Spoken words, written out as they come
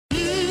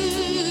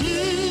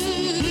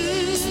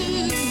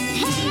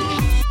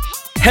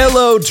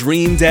Hello,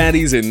 Dream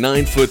Daddies and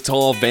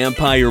 9-foot-tall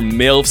vampire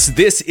MILFs.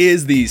 This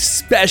is the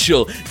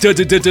special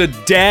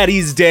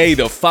Daddy's Day,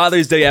 the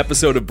Father's Day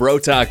episode of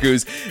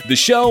Brotakus, the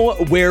show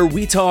where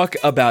we talk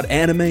about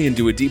anime and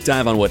do a deep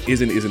dive on what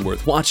isn't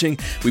worth watching.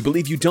 We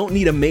believe you don't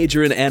need a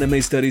major in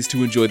anime studies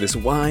to enjoy this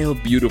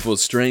wild, beautiful,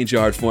 strange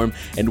art form,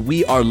 and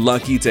we are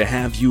lucky to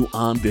have you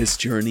on this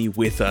journey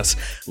with us.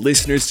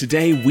 Listeners,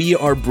 today we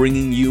are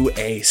bringing you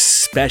a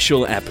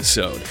special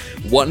episode,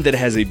 one that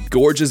has a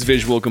gorgeous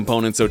visual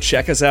component, so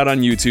check us out on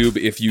YouTube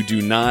if you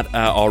do not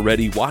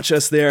already watch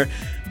us there.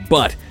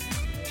 But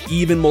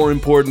even more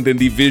important than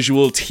the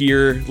visual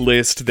tier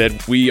list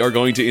that we are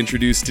going to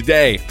introduce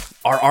today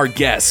are our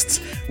guests.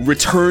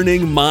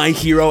 Returning My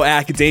Hero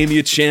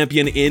Academia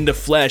champion in the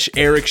flesh,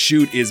 Eric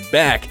Shute is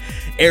back.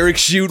 Eric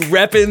Shute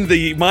repping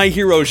the My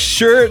Hero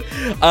shirt.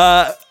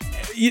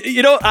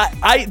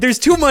 There's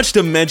too much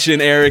to mention,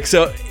 Eric.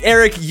 So,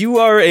 Eric, you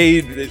are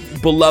a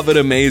beloved,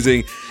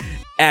 amazing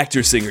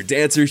actor, singer,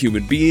 dancer,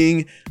 human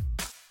being,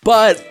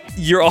 but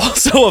you're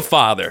also a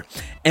father.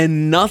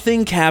 And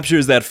nothing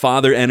captures that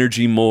father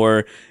energy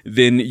more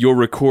than your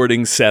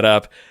recording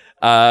setup.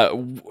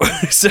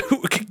 So,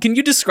 can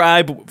you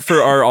describe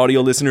for our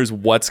audio listeners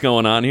what's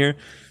going on here?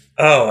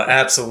 Oh,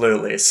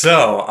 absolutely.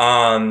 So,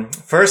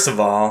 first of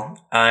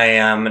all, I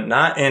am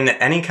not in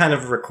any kind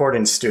of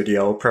recording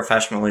studio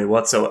professionally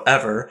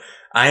whatsoever.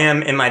 I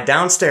am in my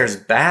downstairs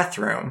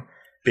bathroom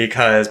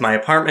because my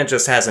apartment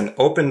just has an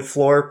open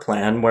floor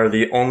plan where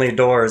the only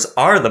doors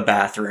are the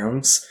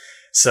bathrooms.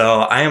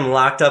 So I am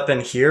locked up in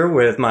here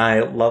with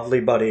my lovely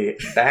buddy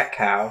Bat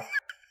Cow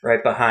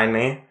right behind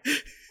me.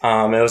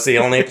 It was the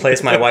only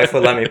place my wife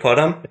would let me put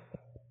him.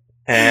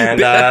 And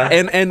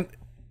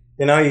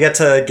you know, you get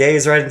to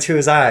gaze right into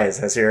his eyes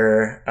as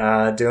you're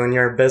doing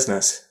your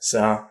business.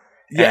 So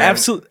yeah,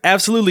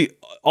 absolutely.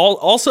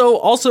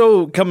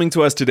 Also coming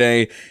to us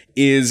today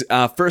is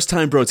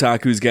first-time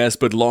Brotaku's guest,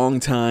 but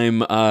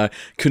long-time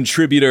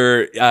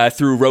contributor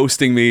through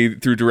roasting me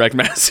through direct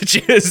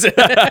messages.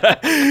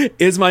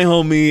 Is my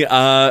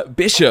homie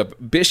Bishop.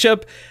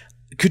 Bishop,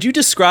 could you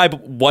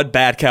describe what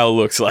Bat Cow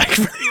looks like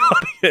for the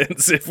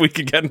audience if we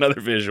could get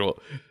another visual?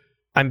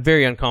 I'm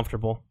very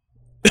uncomfortable.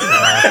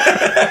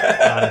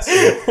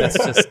 Honestly, that's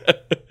just.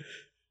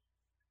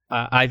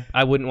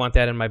 I wouldn't want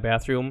that in my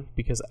bathroom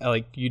because I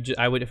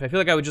would if I feel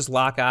like I would just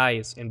lock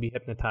eyes and be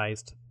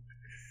hypnotized.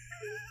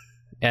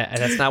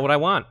 And that's not what I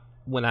want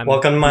when I'm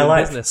welcome to my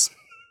life. Business.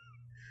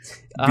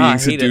 Being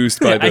seduced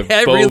by the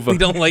I really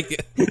don't like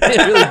it.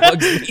 It really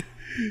bugs me.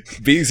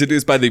 Being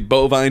seduced by the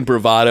bovine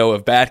bravado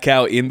of Bat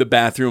Cow in the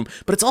bathroom,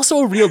 but it's also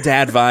a real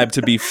dad vibe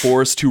to be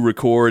forced to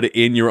record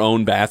in your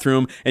own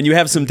bathroom. And you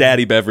have some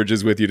daddy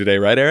beverages with you today,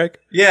 right, Eric?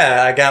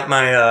 Yeah, I got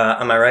my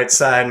on my right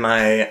side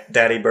my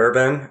daddy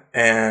bourbon,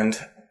 and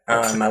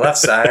on my left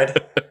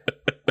side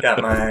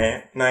got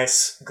my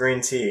nice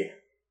green tea.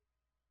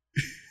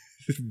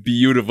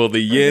 Beautiful, the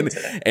yin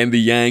and the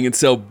yang. And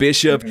so,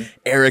 Bishop,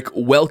 Eric,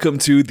 welcome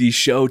to the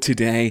show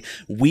today.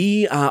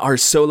 We are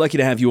so lucky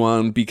to have you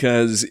on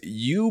because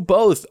you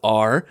both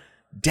are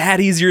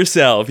daddies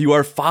yourself. You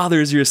are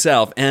fathers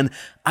yourself. And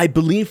I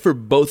believe for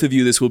both of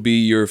you, this will be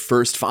your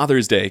first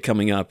Father's Day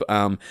coming up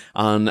on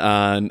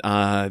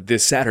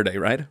this Saturday,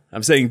 right?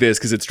 I'm saying this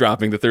because it's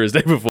dropping the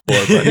Thursday before.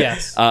 But,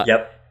 yes.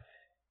 Yep.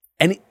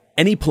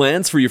 Any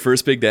plans for your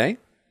first big day?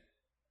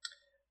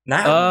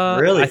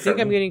 Not really. I think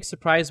I'm getting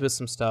surprised with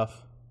some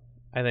stuff.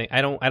 I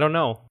don't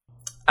know.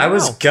 I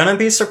was gonna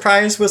be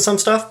surprised with some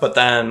stuff, but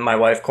then my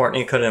wife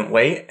Courtney couldn't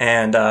wait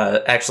and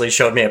actually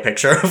showed me a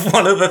picture of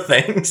one of the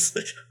things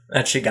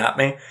that she got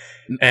me.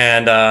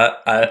 And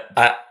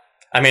I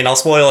mean, I'll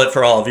spoil it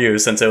for all of you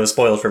since it was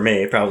spoiled for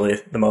me,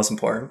 probably the most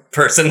important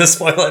person to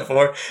spoil it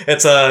for.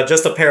 It's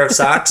just a pair of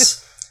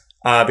socks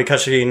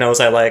because she knows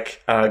I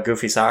like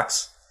goofy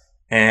socks,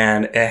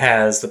 and it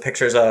has the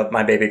pictures of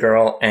my baby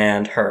girl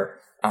and her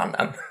on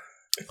them.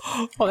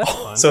 Oh, that's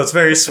fun. So it's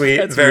very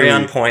sweet, very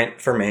on point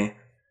for me.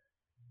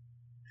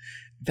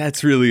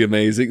 That's really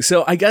amazing.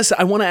 So I guess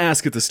I want to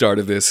ask at the start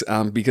of this,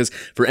 because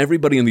for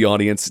everybody in the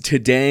audience,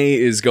 today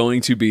is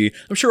going to be,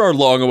 I'm sure, our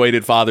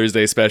long-awaited Father's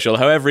Day special.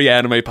 How every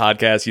anime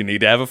podcast, you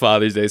need to have a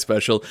Father's Day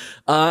special,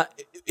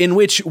 in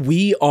which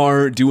we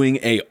are doing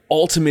a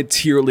ultimate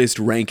tier list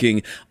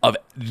ranking of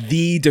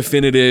the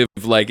definitive,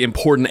 like,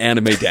 important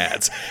anime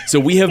dads. So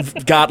we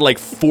have got like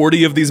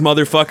 40 of these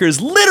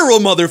motherfuckers, literal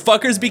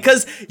motherfuckers,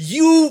 because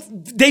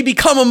they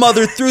become a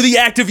mother through the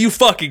act of you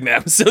fucking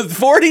them. So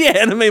 40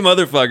 anime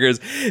motherfuckers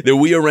that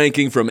we are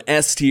ranking from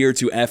S tier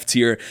to F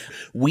tier.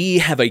 We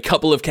have a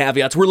couple of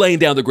caveats. We're laying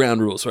down the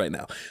ground rules right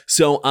now.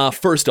 So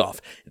first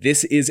off,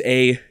 this is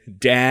a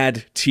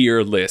dad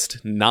tier list,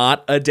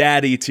 not a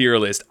daddy tier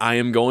list. I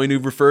am going to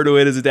refer to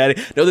it as a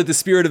daddy. Know that the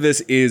spirit of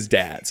this is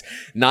dads,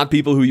 not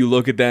people who you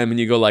look at them and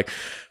you go like,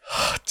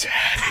 oh,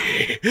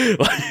 daddy.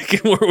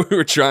 Like,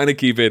 we're trying to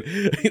keep it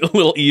a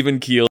little even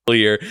keel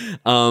here.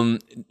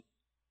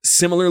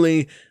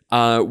 Similarly,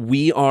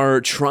 we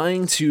are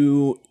trying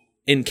to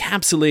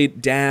encapsulate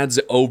dads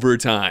over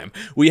time.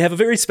 We have a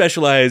very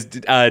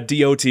specialized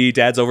DOT,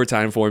 dads over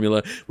time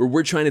formula, where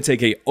we're trying to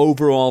take a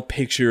overall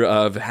picture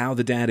of how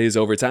the dad is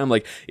over time.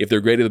 Like if they're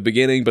great at the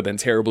beginning, but then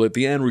terrible at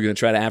the end, we're going to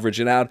try to average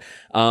it out.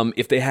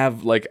 If they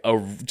have like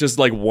just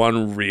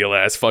one real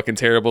ass fucking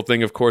terrible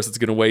thing, of course it's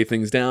going to weigh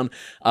things down.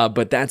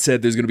 But that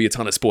said, there's going to be a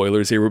ton of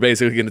spoilers here. We're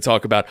basically going to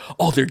talk about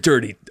all their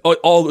dirty,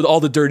 all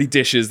the dirty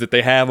dishes that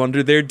they have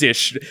under their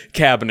dish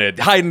cabinet,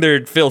 hiding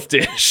their filth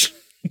dish.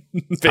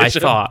 I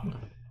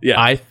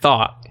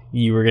thought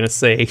you were gonna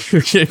say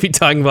you're gonna be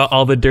talking about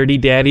all the dirty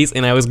daddies,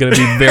 and I was gonna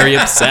be very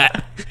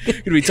upset.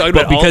 Gonna be talking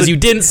but about because you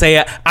didn't say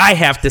it, I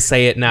have to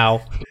say it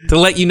now to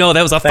let you know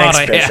that was a thought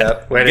I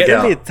Bishop. had. Way to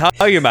go. Gonna be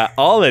talking about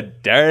all the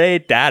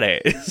dirty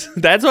daddies.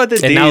 That's what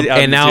the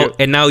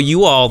And now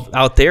you all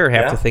out there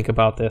have to think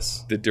about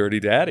this. The dirty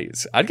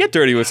daddies. I'd get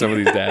dirty with some of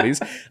these daddies.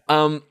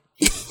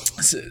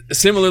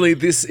 Similarly,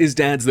 this is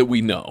dads that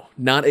we know,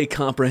 not a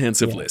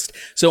comprehensive list.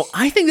 So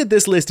I think that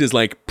this list is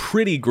like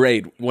pretty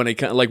great when it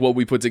like what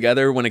we put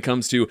together when it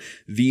comes to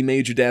the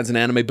major dads in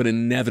anime, but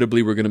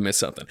inevitably we're gonna miss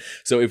something.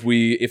 So if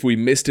we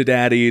missed a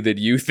daddy that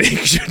you think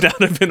should not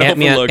have been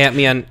overlooked,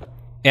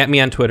 at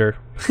me on Twitter.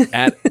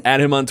 at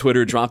him on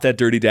Twitter. Drop that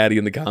dirty daddy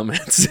in the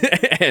comments,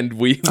 and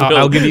we will.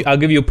 I'll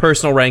give you a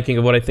personal ranking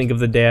of what I think of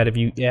the dad if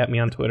you at me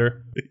on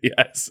Twitter.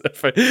 Yes,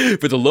 for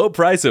the low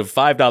price of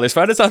 $5.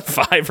 Find us on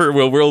Fiverr.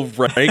 We'll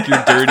rank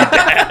your dirty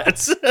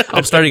dads.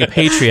 I'm starting a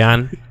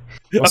Patreon.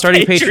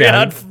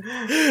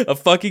 A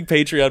fucking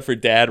Patreon for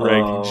dad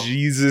ranking.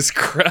 Jesus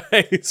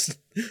Christ.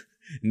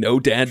 No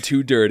dad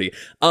too dirty.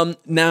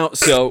 Now,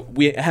 so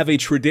we have a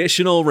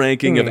traditional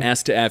ranking of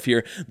S to F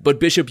here,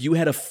 but Bishop, you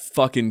had a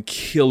fucking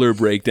killer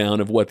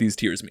breakdown of what these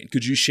tiers mean.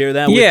 Could you share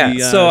that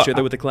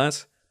with the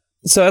class?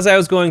 So as I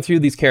was going through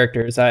these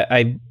characters,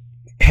 I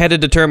had to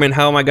determine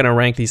how am I going to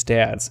rank these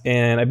dads,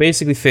 and I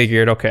basically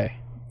figured, okay,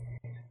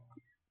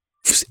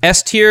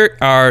 S tier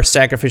are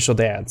sacrificial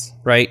dads,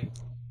 right?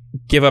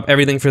 Give up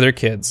everything for their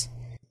kids.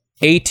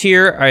 A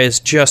tier is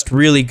just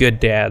really good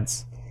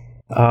dads.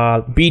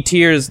 B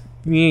tier is,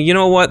 you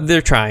know what,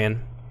 they're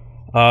trying.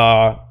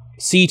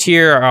 C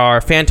tier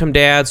are phantom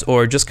dads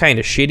or just kind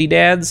of shitty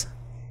dads.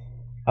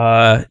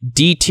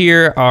 D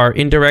tier are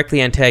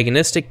indirectly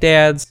antagonistic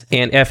dads,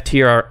 and F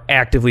tier are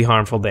actively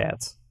harmful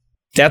dads.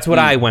 That's what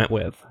I went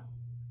with.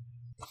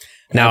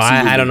 Now,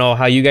 I don't know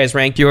how you guys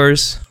ranked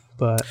yours,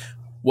 but...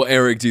 Well,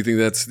 Eric, do you think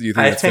that's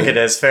I think it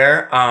is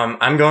fair.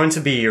 I'm going to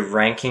be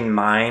ranking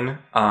mine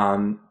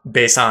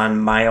based on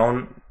my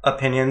own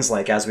opinions,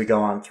 like as we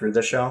go on through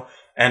the show,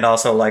 and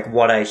also like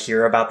what I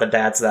hear about the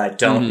dads that I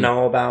don't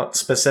know about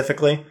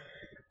specifically.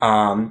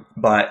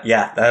 But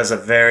yeah, that is a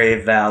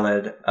very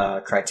valid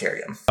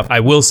criterion.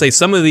 I will say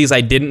some of these I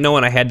didn't know,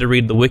 and I had to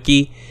read the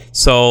wiki,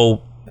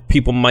 so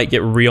people might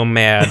get real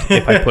mad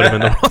if I put them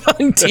in the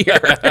wrong tier.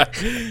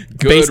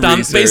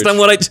 based on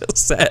what I just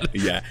said.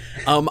 Yeah.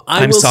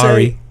 I'm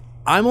sorry.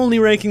 I'm only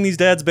ranking these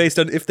dads based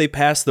on if they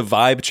pass the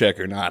vibe check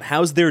or not.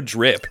 How's their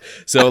drip?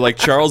 So, like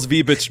Charles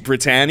V.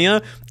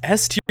 Britannia,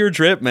 S tier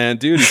drip, man,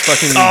 dude.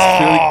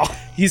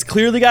 He's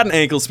clearly got an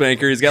ankle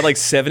spanker. He's got like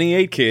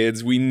 78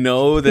 kids. We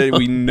know that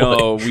we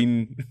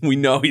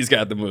know he's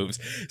got the moves.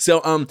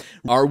 So,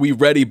 are we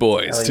ready,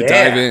 boys, to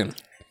dive in?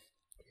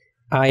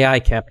 Aye, aye,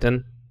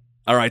 Captain.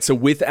 All right, so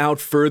without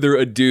further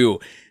ado,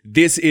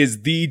 this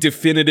is the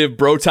definitive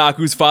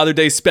Brotaku's Father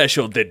Day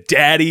special, the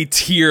Daddy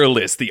Tier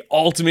List, the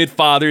ultimate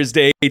Father's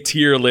Day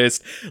tier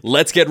list.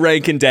 Let's get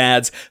ranking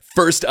dads.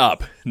 First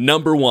up,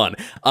 number 1,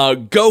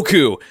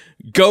 Goku.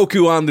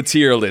 Goku on the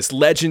tier list,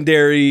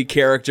 legendary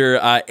character.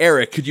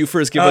 Eric, could you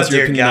first give us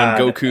your opinion on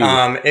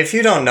Goku? If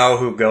you don't know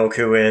who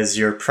Goku is,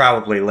 you're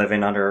probably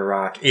living under a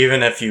rock.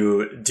 Even if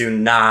you do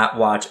not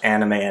watch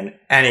anime in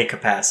any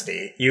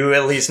capacity, you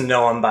at least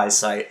know him by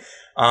sight.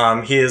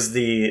 He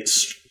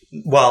is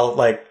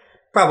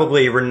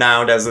probably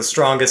renowned as the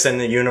strongest in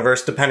the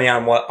universe, depending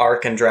on what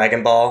arc in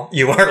Dragon Ball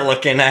you are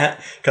looking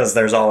at, because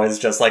there's always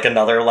just like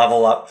another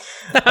level up.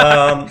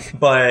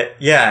 But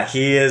yeah,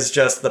 he is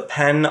just the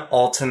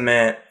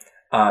penultimate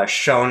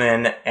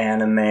shonen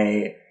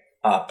anime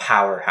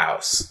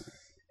powerhouse,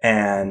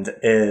 and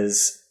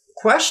is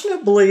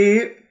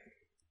questionably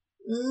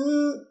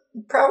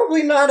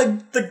probably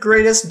not the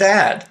greatest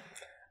dad.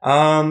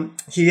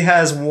 He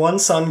has one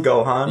son,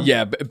 Gohan.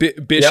 Yeah,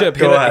 Bishop.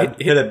 Go ahead.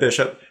 Hit it,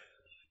 Bishop.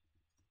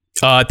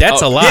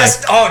 That's a lie.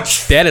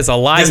 Yes. That is a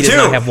lie. He does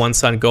not have one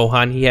son,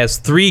 Gohan. He has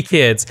 3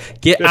 kids.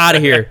 Get out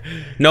of here.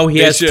 No, he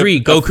has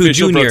 3. Goku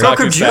Jr.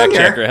 Goku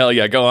Jr. Hell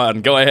yeah, go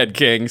on. Go ahead,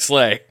 King.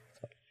 Slay.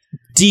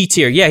 D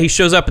tier. Yeah, he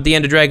shows up at the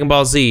end of Dragon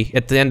Ball Z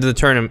at the end of the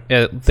tournament.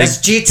 That's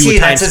GT.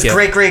 That's his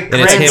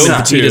great-great-grandson. And it's him,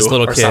 Vegeta's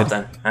little or kid.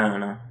 Something. I don't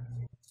know.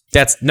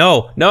 That's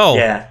no.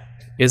 Yeah.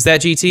 Is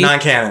that GT?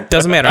 Non-canon.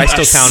 Doesn't matter. I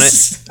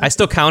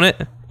still count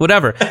it.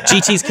 Whatever.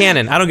 GT's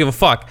canon. I don't give a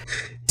fuck.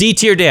 D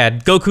tier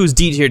dad. Goku's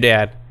D tier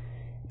dad.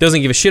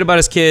 Doesn't give a shit about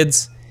his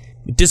kids.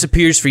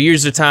 Disappears for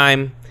years at a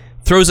time.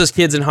 Throws his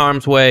kids in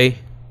harm's way.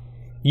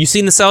 You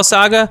seen the Cell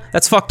Saga?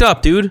 That's fucked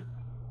up, dude.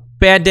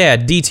 Bad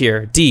dad. D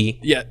tier. D.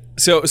 Yeah.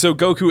 So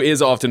Goku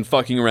is often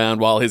fucking around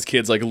while his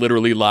kids like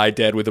literally lie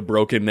dead with a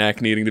broken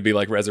neck, needing to be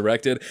like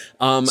resurrected.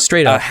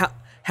 Straight up.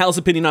 Hal's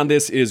opinion on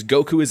this is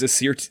Goku is a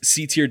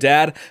C-tier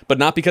dad, but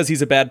not because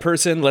he's a bad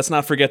person. Let's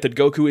not forget that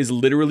Goku is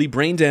literally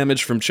brain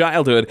damaged from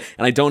childhood,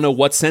 and I don't know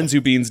what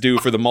senzu beans do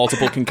for the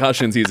multiple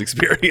concussions he's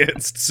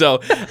experienced.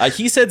 So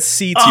he said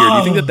C-tier. Do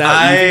you think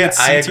that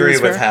I agree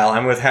with Hal.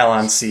 I'm with Hal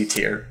on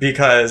C-tier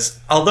because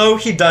although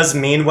he does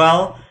mean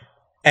well,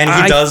 and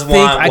he does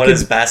want what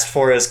is best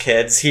for his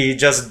kids, he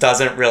just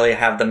doesn't really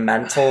have the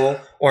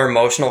mental or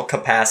emotional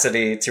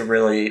capacity to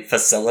really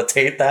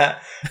facilitate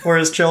that for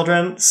his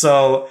children.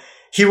 So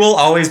he will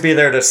always be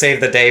there to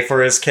save the day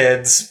for his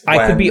kids.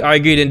 I could be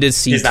argued into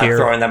C tier. He's not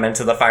throwing them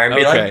into the fire and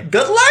be like,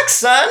 good luck,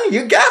 son.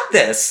 You got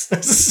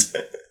this.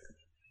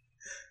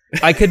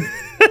 I could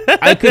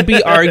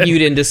be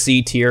argued into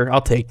C tier. I'll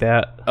take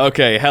that.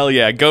 Okay, hell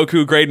yeah.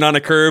 Goku grading on a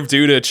curve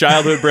due to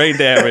childhood brain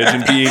damage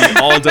and being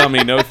all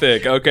dummy, no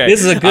thick. Okay.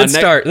 This is a good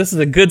start. This is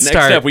a good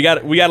start. Next up, we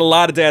got a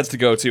lot of dads to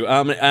go to.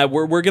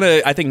 We're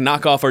gonna, I think,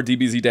 knock off our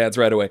DBZ dads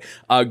right away.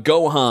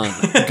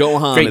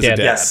 Gohan Great is dad. a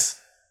dad. Yes.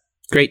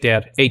 Great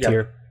dad. A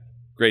tier.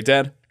 Great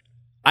dad.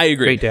 I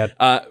agree. Great dad.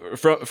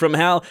 From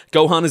Hal,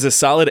 Gohan is a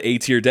solid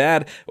A-tier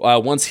dad.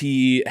 Once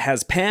he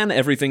has Pan,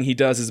 everything he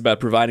does is about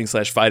providing /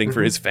 fighting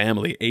for his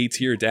family.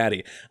 A-tier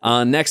daddy.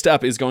 Next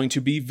up is going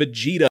to be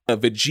Vegeta.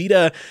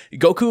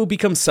 Goku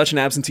becomes such an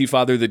absentee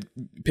father that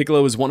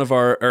Piccolo is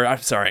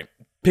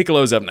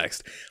Piccolo's up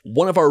next.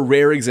 One of our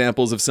rare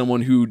examples of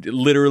someone who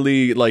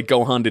literally, like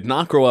Gohan, did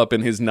not grow up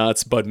in his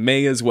nuts, but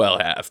may as well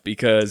have,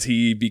 because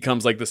he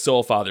becomes like the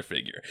sole father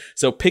figure.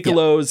 So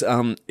Piccolo's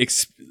definitely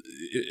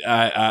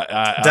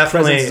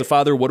presence as a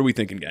father. What are we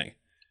thinking, gang?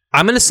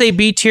 I'm gonna say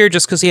B tier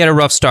just because he had a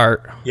rough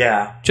start.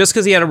 Yeah. Just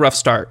because he had a rough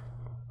start.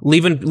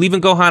 Leaving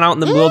Gohan out in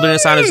the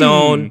wilderness on his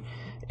own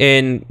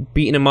and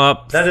beating him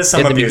up that is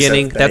some at the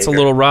beginning. behavior. That's a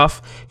little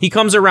rough. He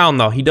comes around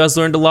though. He does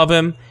learn to love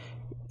him.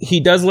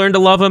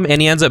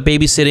 And he ends up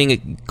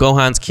babysitting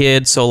Gohan's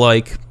kid. So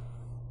like,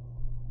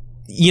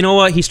 you know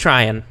what? He's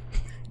trying.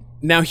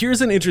 Now, here's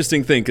an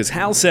interesting thing, because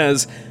Hal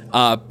says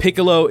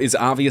Piccolo is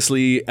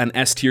obviously an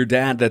S-tier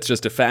dad. That's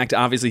just a fact.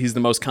 Obviously, he's the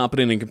most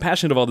competent and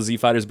compassionate of all the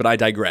Z-Fighters, but I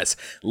digress.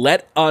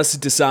 Let us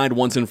decide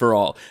once and for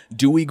all.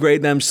 Do we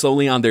grade them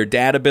solely on their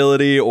dad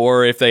ability,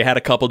 or if they had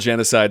a couple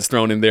genocides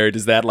thrown in there,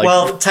 does that like...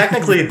 Well,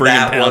 technically,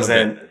 that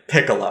wasn't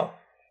Piccolo.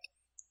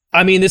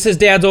 I mean, this is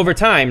dads over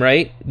time,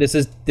 right? This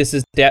is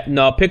dad.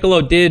 No,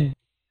 Piccolo did...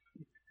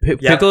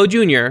 Piccolo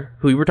Jr.,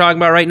 who we were talking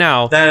about right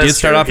now, did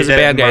start off as a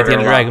bad guy at the end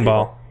of Dragon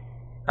Ball.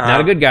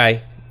 Not a good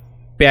guy.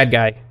 Bad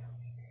guy.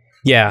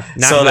 Yeah,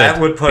 not so good. that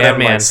would put Bad him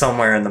man. like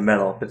somewhere in the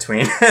middle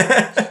between.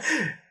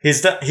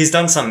 He's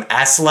done some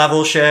S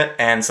level shit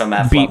and some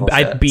F level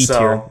shit. B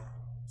tier.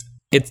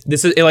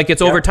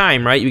 It's over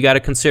time, right? You got to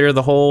consider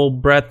the whole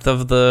breadth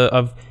of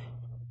dad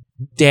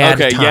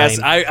okay, time. yes,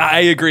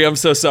 I agree. I'm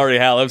so sorry,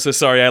 Hal. I'm so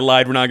sorry. I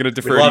lied. We're not going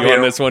to defer to you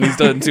on this one. He's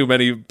done too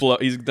many.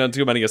 He's done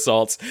too many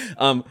assaults.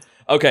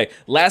 Okay,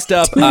 last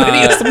up. One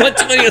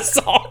too many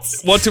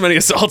assaults. One too many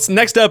assaults.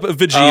 Next up,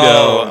 Vegito.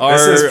 Our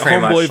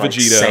homeboy like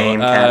Vegito. same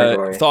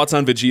category. Thoughts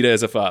on Vegeta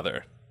as a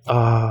father?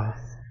 I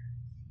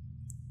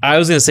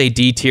was going to say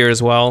D tier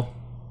as well.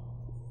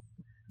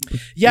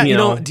 Yeah, you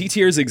know, D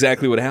tier is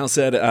exactly what Hal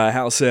said.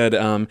 Hal said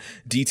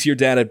D tier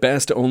dad at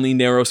best, only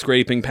narrow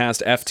scraping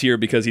past F tier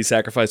because he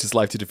sacrificed his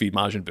life to defeat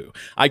Majin Buu.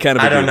 I kind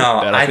of agree with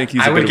that. I think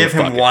he's I would give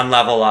him one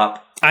level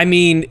up. I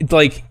mean,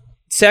 like,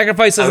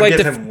 sacrifice his life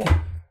to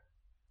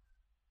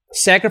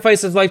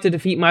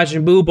defeat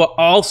Majin Buu, but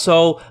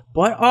also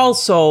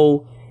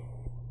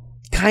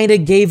kind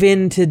of gave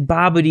in to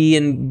Babidi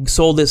and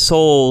sold his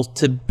soul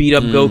to beat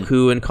up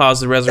Goku and cause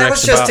the resurrection. That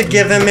was just to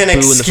give him an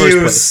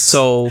excuse.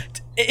 So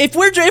if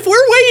we're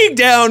weighing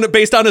down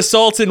based on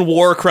assaults and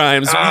war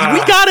crimes, we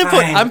gotta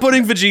put. I'm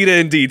putting Vegeta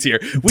in D tier.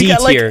 D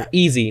tier,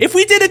 easy. If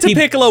we did it to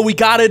Piccolo, we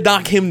gotta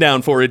knock him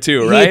down for it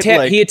too, right?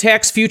 He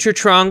attacks future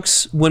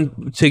Trunks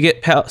to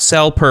get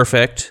Cell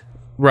perfect,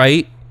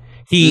 right?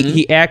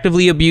 He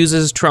actively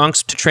abuses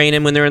Trunks to train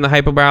him when they're in the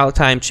hyperbolic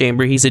time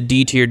chamber. He's a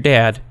D tier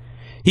dad.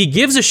 He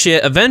gives a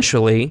shit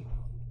eventually,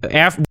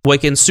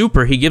 like in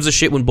Super. He gives a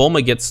shit when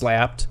Bulma gets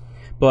slapped,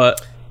 but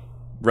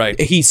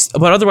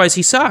otherwise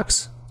he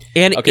sucks.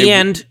 And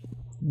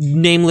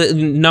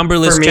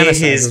numberless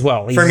genocides as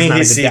well. For me,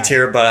 he's C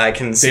tier, but I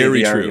can see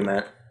the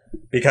argument.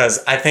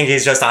 Because I think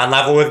he's just on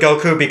level with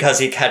Goku because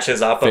he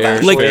catches up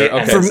eventually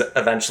and is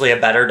eventually a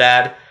better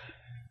dad.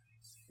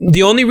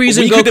 The only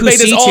reason Goku's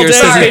C tier is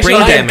because he's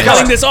brain damage.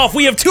 Cutting this off.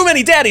 We have too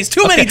many daddies.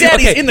 Too many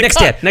daddies in the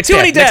cut.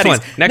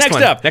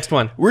 Next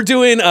one. We're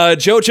doing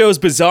JoJo's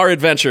Bizarre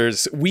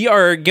Adventures. We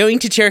are going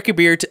to talk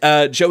about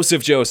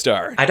Joseph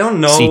Joestar. I don't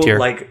know,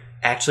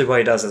 actually what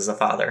he does as a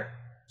father.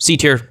 C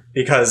tier.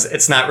 Because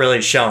it's not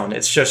really shown.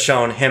 It's just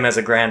shown him as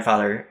a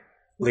grandfather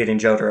leading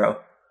Jotaro.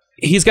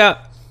 He's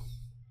got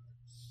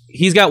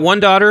one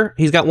daughter.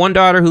 He's got one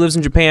daughter who lives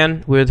in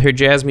Japan with her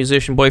jazz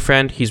musician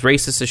boyfriend. He's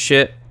racist as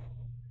shit.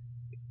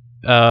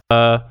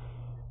 Kind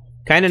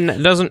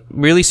of doesn't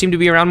really seem to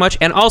be around much,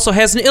 and also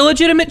has an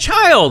illegitimate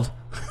child.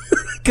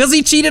 Because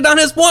he cheated on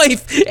his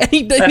wife, and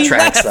he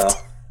tracks, left.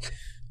 though.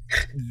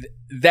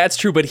 That's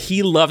true, but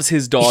he loves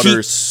his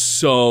daughter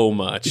so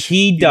much.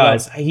 He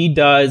does. He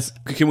does.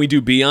 Can we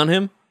do B on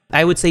him?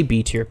 I would say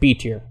B tier. B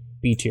tier.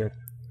 B tier.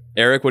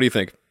 Eric, what do you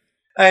think?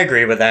 I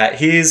agree with that.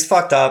 He's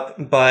fucked up,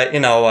 but you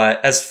know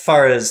what? As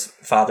far as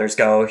fathers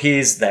go,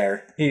 he's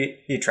there.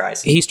 He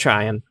tries. He's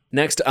trying.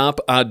 Next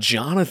up,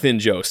 Jonathan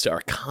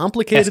Joestar.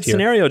 Complicated S tier.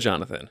 scenario,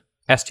 Jonathan.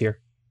 S tier.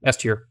 S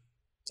tier.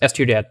 S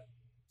tier dad.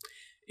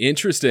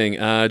 Interesting.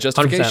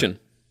 Justification.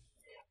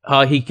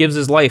 He gives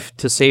his life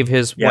to save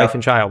his Yep. wife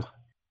and child.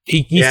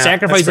 He Yeah,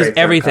 sacrifices that's very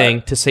fair everything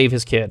cut. to save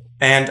his kid.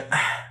 And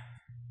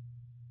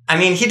I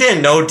mean, he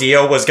didn't know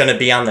Dio was going to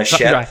be on the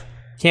ship Right.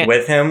 Can't.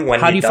 with him when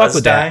How do he you does fuck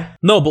with die. that?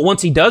 No, but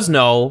once he does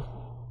know,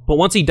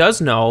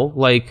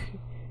 like,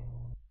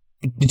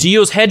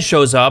 Dio's head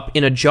shows up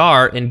in a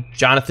jar, and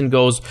Jonathan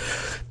goes,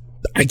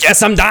 "I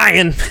guess I'm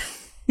dying."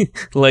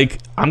 Like,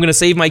 I'm gonna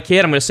save my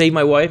kid. I'm gonna save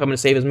my wife. I'm gonna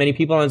save as many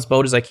people on this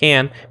boat as I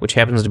can, which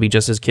happens to be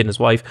just his kid and his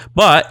wife.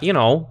 But you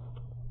know,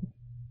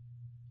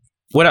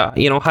 what? How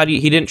do you?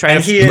 He didn't try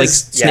And to he like is,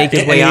 snake yeah,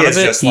 his way and he out is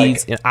of it. just,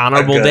 He's like, an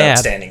honorable a good, dad.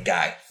 upstanding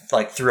guy,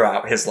 like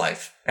throughout his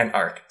life and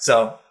arc.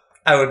 So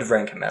I would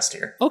rank him S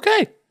tier.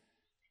 Okay.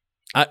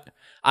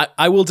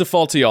 I will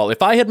default to y'all.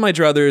 If I had my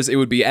druthers, it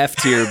would be F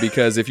tier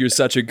because if you're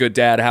such a good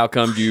dad, how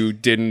come you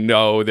didn't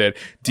know that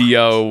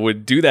Dio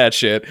would do that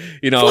shit?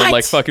 You know, What?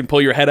 like fucking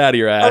pull your head out of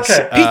your ass.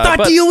 Okay. He thought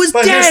but Dio was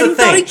But dead. here's the He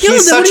thought he thing: killed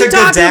he's him. What such are a you good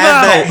talking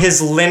dad about? that his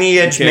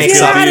lineage Can't makes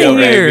Get up outta for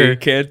it. here. baby,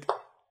 kid.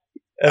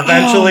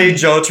 Eventually,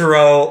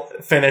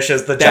 Jotaro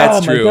finishes the That's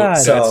job. my true. God.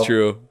 That's So-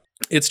 true.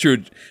 It's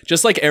true.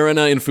 Just like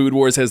Erina in Food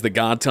Wars has the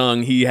God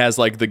tongue, he has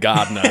like the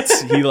God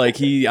nuts.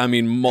 I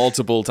mean,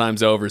 multiple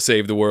times over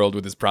saved the world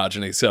with his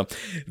progeny. So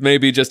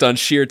maybe just on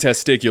sheer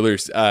testicular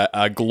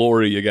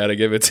glory, you got to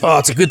give it to. Oh,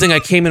 it's a good thing I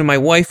came into my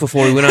wife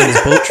before we went on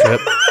this boat trip.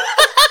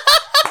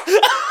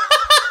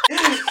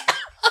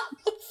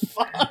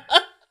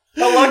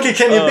 How lucky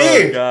can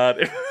you be?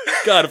 God.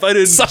 God, if I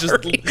didn't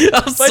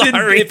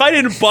if I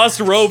didn't bust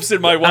ropes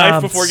in my wife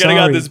I'm before getting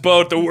on sorry. this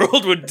boat, the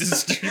world would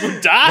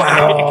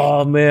die.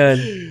 Oh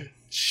man.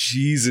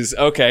 Jesus.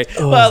 Okay.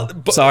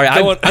 Sorry,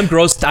 going- I'm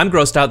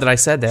grossed out that I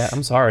said that.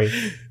 I'm sorry.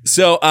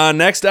 So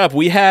next up,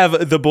 we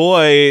have the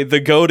boy, the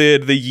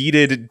goated, the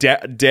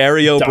yeeted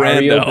Dario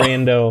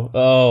Brando.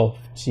 Oh,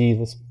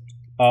 Jesus.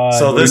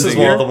 So this is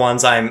D-tier? one of the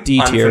ones I'm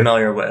D-tier.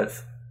 unfamiliar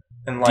with.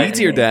 Enlighten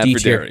D-tier me. dad for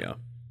D-tier. Dario.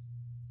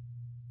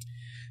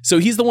 So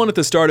he's the one at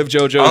the start of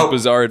JoJo's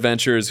Bizarre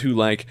Adventures who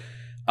like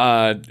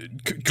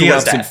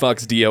corrupts dad. and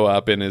fucks Dio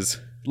up and is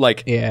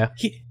like Yeah.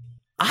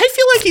 I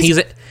feel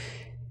like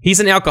He's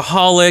an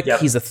alcoholic. Yep.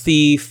 He's a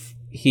thief.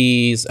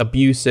 He's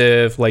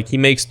abusive. Like, he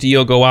makes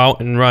Dio go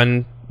out and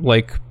run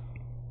like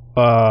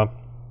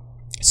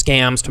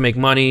scams to make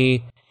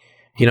money.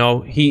 You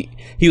know, he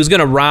was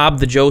gonna rob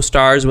the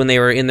Joestars when they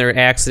were in their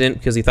accident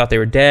because he thought they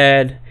were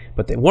dead,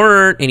 but they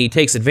weren't, and he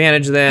takes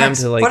advantage of them Max,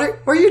 to like what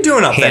are you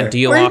doing up there? hand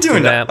Dio What are you off to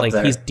doing that. up Like,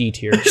 there? he's D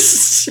tier.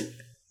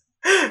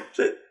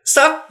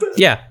 Stop.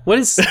 Yeah. What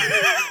is?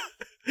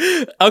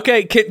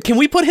 okay, can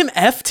we put him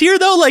F tier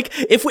though? Like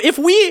if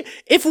we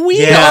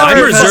Yeah, I'm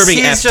because reserving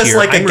he's F just tier.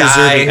 like a I'm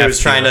guy reserving who's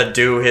F trying tier. to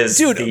do his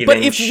Dude, thieving but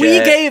if we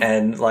shit gave-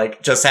 and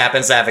like just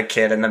happens to have a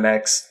kid in the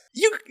mix.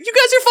 you guys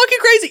are fucking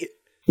crazy.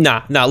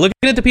 Nah. Looking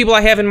at the people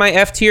I have in my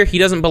F tier, he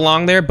doesn't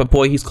belong there, but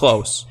boy, he's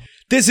close.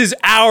 This is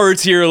our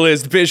tier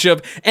list,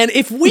 Bishop. And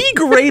if we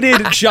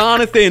graded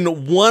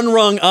Jonathan one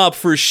rung up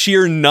for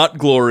sheer nut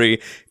glory,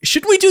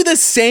 should we do the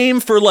same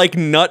for like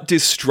nut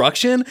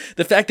destruction?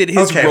 The fact that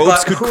his Okay,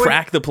 ropes but could who would-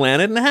 crack the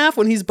planet in half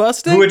when he's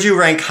busting? Who would you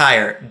rank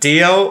higher,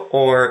 Dio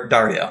or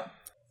Dario?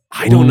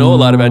 I don't know a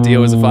lot about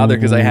Dio as a father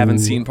because I haven't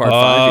seen part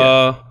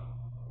 5 yet.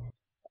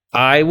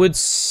 I would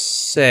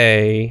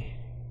say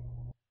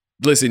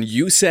Listen,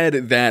 you said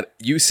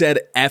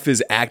F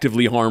is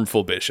actively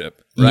harmful,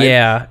 Bishop. Right?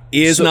 yeah.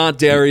 Is So- not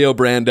Dario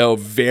Brando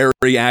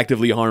very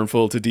actively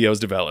harmful to Dio's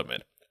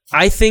development?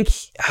 I think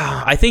he's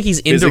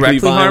Physically indirectly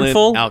violent,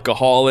 harmful.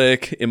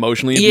 alcoholic,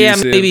 emotionally Yeah,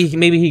 abusive.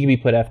 maybe he could be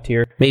put F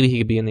tier. Maybe he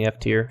could be in the F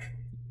tier.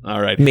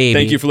 All right. Maybe.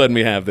 Thank you for letting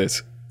me have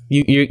this.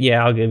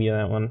 Yeah, I'll give you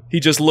that one. He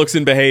just looks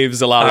and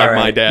behaves a lot All like right.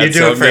 my dad, You do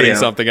so it I'm for getting you.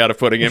 something out of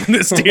putting him in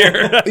this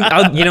tier.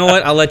 You know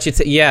what? I'll let you.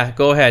 Yeah,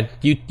 go ahead.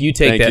 You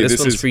take Thank that. you. This This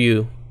one's is for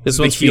you. This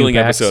the one's for you, healing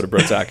Pax. episode of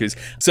Brotakus.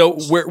 So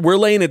we're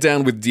laying it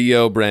down with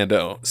Dio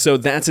Brando. So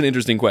that's an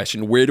interesting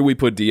question. Where do we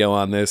put Dio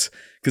on this?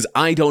 Because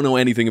I don't know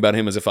anything about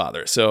him as a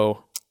father.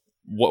 So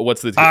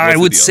what's the? I what's the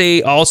would deal?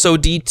 say also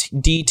D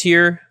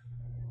tier.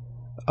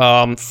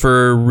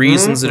 For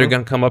reasons that are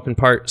going to come up in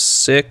part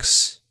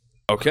 6.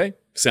 Okay,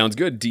 sounds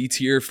good. D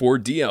tier for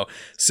Dio.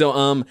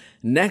 So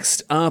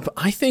next up,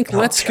 I think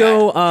let's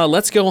go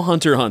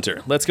Hunter x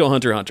Hunter. Let's go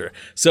Hunter x Hunter.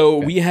 So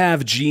we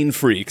have Gene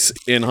Freaks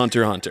in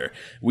Hunter x Hunter.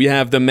 We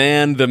have the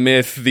man, the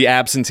myth, the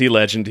absentee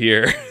legend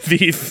here,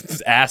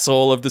 the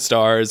asshole of the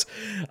stars.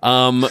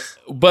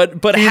 But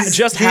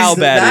how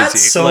bad is he?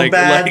 So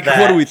bad that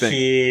what do we think?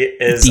 he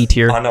is D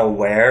tier.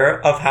 unaware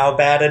of how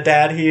bad a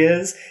dad he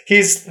is.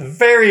 He's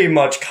very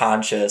much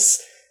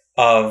conscious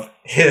of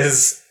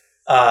his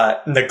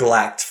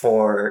neglect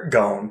for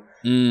Gon.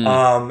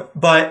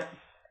 But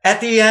at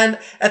the end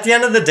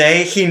of the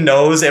day, he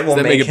knows it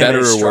will make him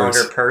a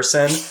stronger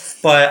person.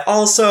 But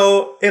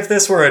also, if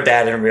this were a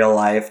dad in real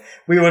life,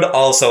 we would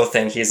also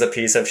think he's a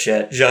piece of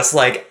shit, just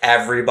like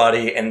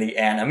everybody in the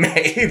anime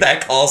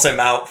that calls him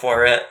out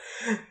for it.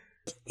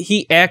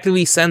 He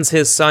actively sends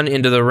his son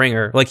into the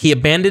ringer. Like, he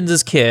abandons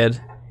his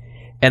kid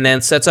and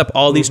then sets up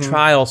all these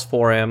trials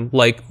for him,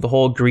 like the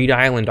whole Greed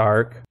Island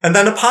arc. And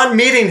then upon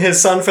meeting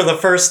his son for the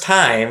first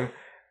time,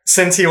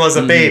 since he was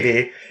a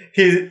baby,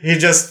 he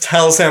just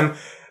tells him,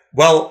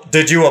 well,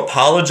 did you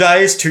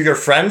apologize to your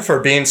friend for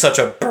being such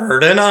a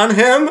burden on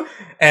him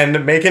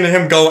and making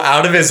him go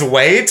out of his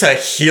way to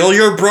heal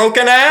your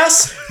broken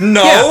ass?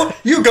 No,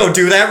 you go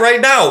do that right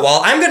now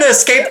while I'm going to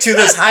escape to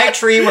this high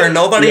tree where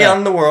nobody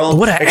on the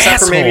world,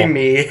 except for maybe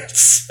me,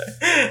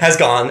 has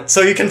gone.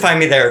 So you can find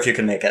me there if you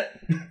can make it.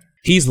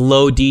 He's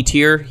low D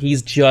tier.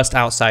 He's just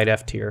outside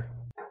F tier.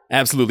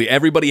 Absolutely.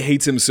 Everybody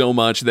hates him so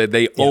much that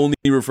they only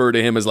refer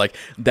to him as like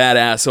that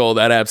asshole,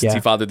 that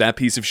absentee father, that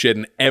piece of shit,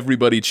 and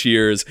everybody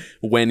cheers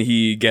when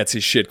he gets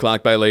his shit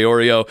clocked by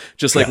Leorio,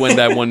 just like when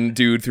that one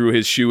dude threw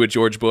his shoe at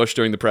George Bush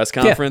during the press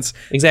conference.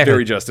 Yeah, exactly.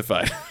 Very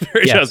justified.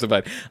 Very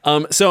justified.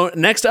 So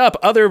next up,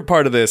 other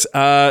part of this,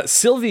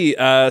 Silva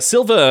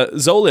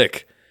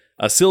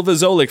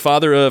Zolik,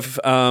 father of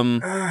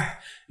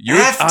your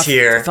F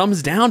tier.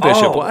 Thumbs down,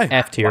 Bishop. Why?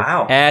 F tier.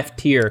 Wow. F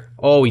tier.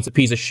 Oh, he's a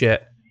piece of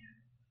shit.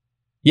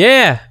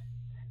 Yeah.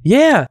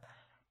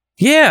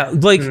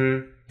 Like,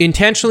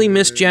 intentionally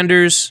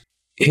misgenders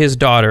his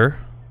daughter.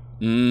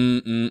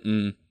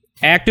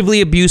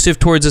 Actively abusive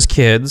towards his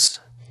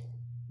kids.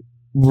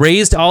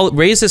 Raised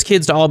his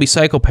kids to all be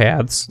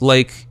psychopaths.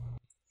 Like,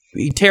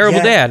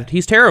 terrible dad.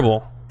 He's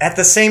terrible. At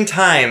the same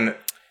time,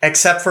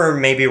 except for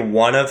maybe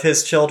one of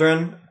his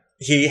children,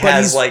 he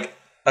has like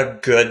a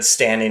good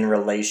standing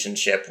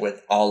relationship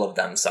with all of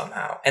them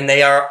somehow. And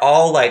they are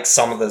all like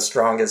some of the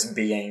strongest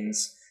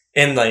beings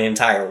in the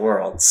entire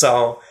world.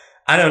 So,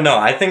 I don't know.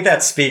 I think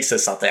that speaks to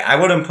something. I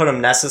wouldn't put him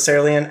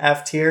necessarily in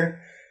F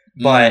tier,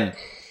 but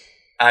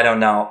I don't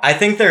know. I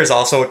think there's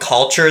also a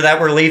culture that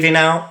we're leaving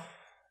out.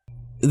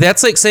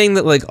 That's like saying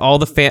that like all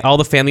the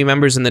family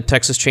members in the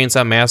Texas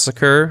Chainsaw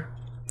Massacre,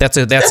 that's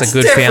a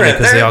good family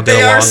because they all get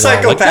along. They are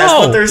psychopaths,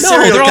 but they're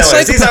serial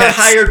killers. These are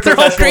hired professional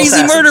They're all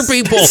crazy assassins. murder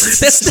people.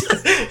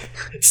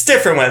 It's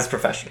different when it's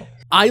professional.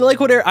 I like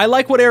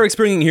what Eric's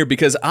bringing here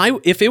because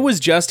if it was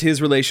just his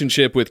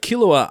relationship with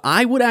Killua,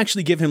 I would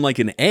actually give him like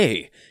an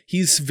A.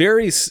 He's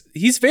very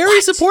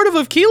supportive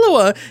of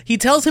Killua. He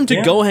tells him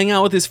to go hang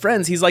out with his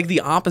friends. He's like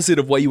the opposite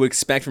of what you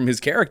expect from his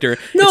character.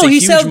 No, he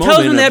tells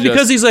him that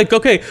because he's like,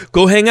 okay,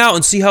 go hang out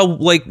and see how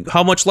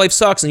much life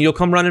sucks, and you'll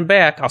come running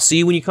back. I'll see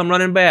you when you come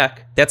running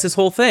back. That's his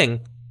whole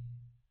thing.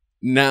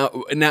 Now,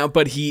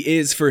 but he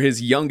is for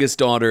his youngest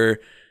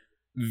daughter.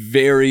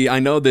 I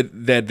know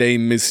that they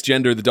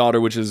misgender the daughter,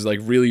 which is like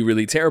really,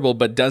 really terrible,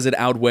 but does it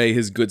outweigh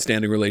his good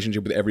standing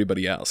relationship with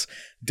everybody else?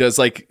 Does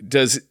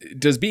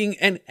being,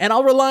 and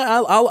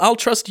I'll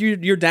trust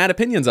your dad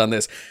opinions on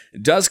this.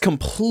 Does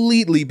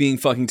completely being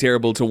fucking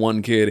terrible to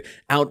one kid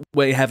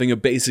outweigh having a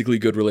basically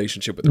good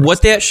relationship with the rest?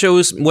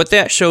 What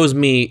that shows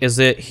me is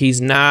that he's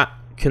not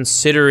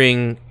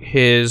considering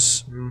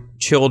his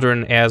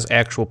children as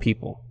actual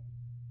people.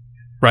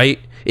 Right?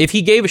 If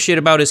he gave a shit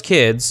about his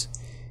kids,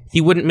 he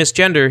wouldn't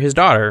misgender his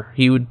daughter.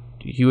 He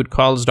would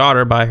call his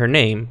daughter by her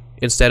name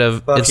instead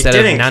of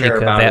Nanika,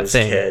 that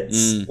thing.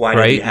 Kids, why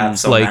did he have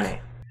so many?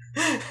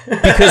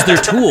 Because they're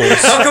tools.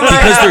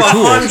 Because they're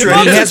tools.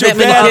 He has that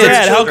many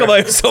kids. How come I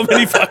have so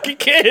many fucking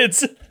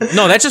kids?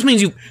 No, that just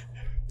means you.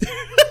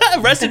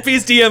 Rest in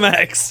peace,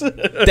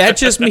 DMX. That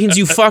just means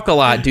you fuck a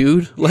lot,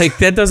 dude. Like,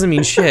 that doesn't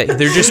mean shit.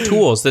 They're just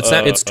tools.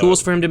 It's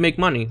tools for him to make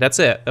money. That's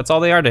it. That's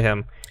all they are to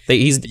him.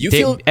 He's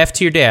F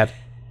tier dad.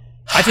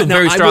 I feel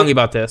very strongly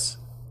about this.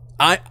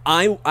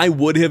 I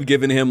would have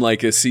given him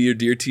like a C or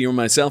D tier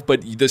myself,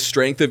 but the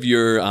strength of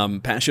your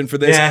passion for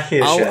this,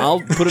 I'll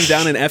put him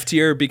down in F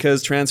tier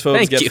because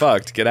transphobes get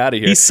fucked. Get out of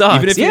here. He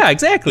sucks.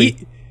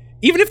 Exactly.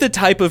 Even if the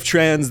type of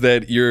trans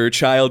that your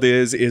child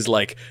is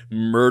like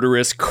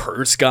murderous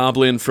curse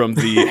goblin from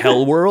the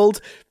hell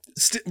world,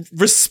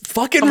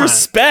 fucking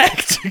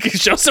respect.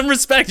 Show some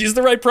respect. Use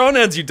the right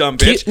pronouns, you dumb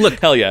bitch.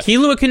 Look, hell yeah.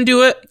 Killua can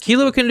do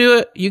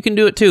it. You can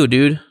do it too,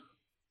 dude.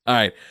 All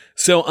right.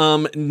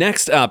 So,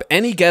 next up,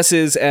 any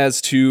guesses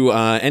as to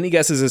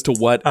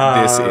what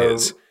this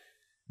is?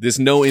 This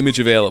no image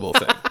available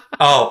thing.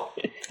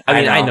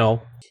 I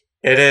know.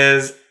 It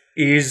is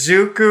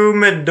Izuku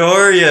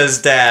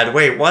Midoriya's dad.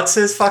 Wait, what's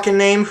his fucking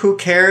name? Who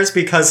cares?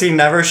 Because he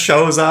never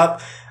shows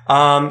up.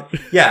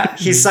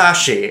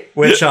 Hisashi,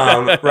 which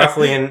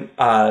roughly in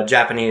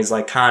Japanese,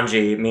 like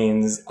kanji,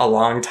 means a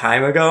long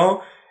time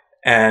ago,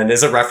 and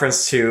is a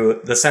reference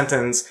to the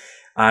sentence.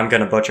 I'm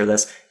gonna butcher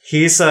this.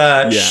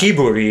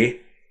 Shiburi,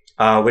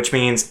 which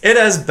means it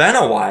has been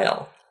a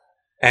while.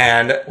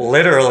 And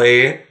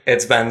literally,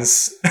 it's been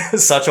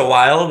such a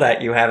while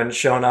that you haven't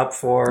shown up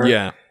for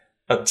the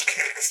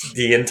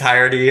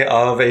entirety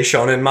of a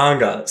shonen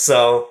manga.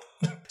 So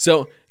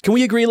Can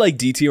we agree like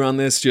D tier on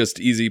this? Just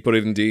easy, put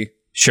it in D.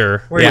 Sure.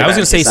 Where Yeah, you I was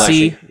gonna at, say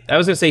C. Hisashi? I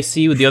was gonna say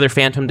C with the other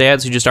phantom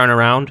dads who just aren't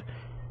around,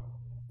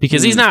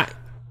 because he's not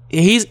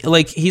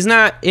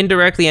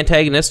indirectly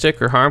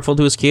antagonistic or harmful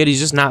to his kid. He's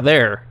just not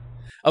there.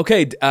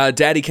 Okay,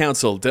 Daddy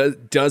Council.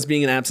 Does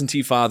being an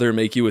absentee father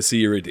make you a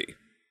C or a D?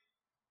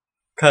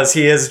 Because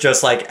he is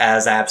just like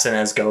as absent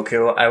as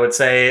Goku, I would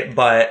say.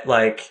 But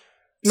like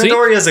See?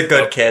 Midoriya's a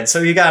good kid, so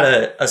you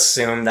gotta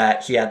assume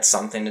that he had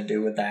something to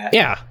do with that.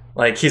 Yeah.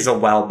 Like he's a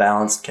well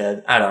balanced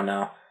kid. I don't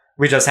know.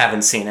 We just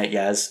haven't seen it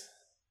yet.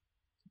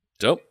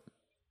 Dope.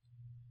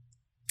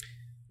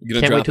 You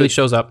gonna Can't drop wait till he it?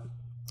 shows up.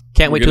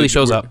 Can't wait till he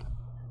shows up.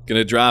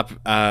 Gonna drop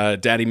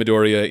Daddy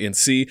Midoriya in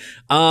C.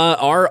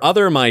 Our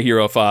other My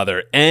Hero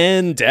father,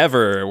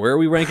 Endeavor. Where are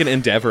we ranking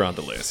Endeavor on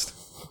the list?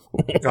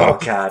 Oh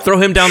god. Throw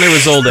him down there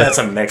with Zoldyck. That's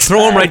a mix.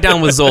 Throw him right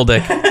down with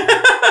Zoldyck.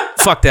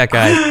 Fuck that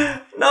guy.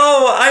 No,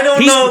 I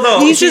don't know though.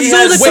 he's just He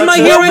has Zoldyck in My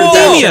such Hero a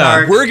Academia.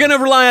 arc. We're gonna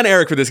rely on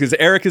Eric for this because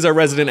Eric is our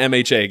resident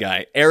MHA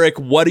guy. Eric,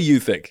 what do you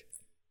think?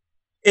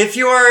 If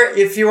you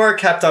are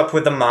kept up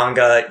with the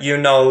manga, you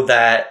know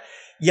that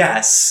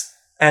yes,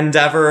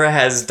 Endeavor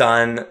has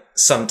done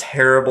some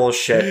terrible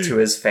shit to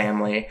his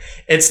family.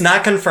 It's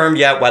not confirmed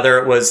yet whether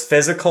it was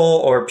physical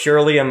or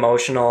purely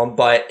emotional,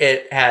 but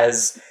it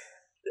has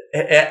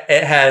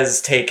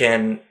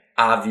taken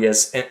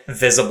obvious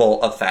visible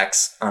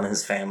effects on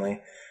his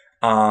family.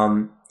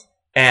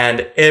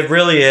 And it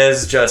really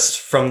is just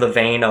from the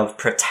vein of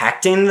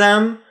protecting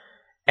them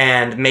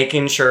and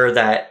making sure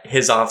that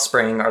his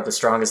offspring are the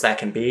strongest that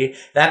can be.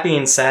 That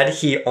being said,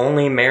 he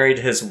only married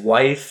his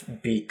wife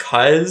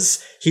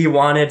because he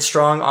wanted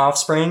strong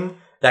offspring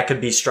that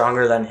could be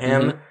stronger than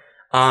him.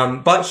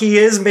 But he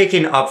is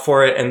making up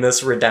for it in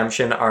this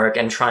redemption arc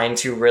and trying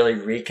to really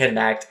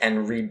reconnect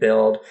and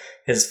rebuild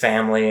his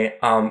family,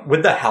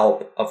 with the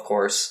help, of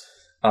course,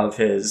 of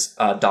his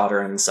daughter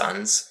and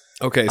sons.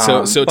 Okay,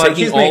 so but taking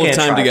he's all making the a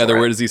time try together, for it.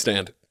 where does he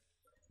stand?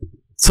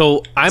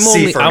 So I'm C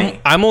only for me.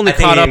 I'm only I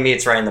think caught he up.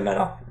 meets right in the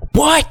middle.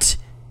 What?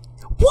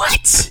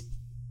 What?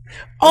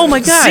 Oh my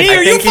god! See, are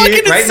I you think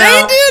fucking right insane,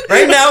 now, dude?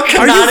 Right now,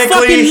 canonically,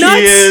 fucking he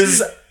nuts?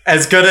 is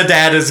as good a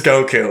dad as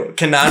Goku.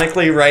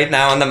 Canonically, right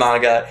now in the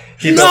manga,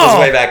 he built No. his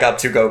way back up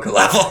to Goku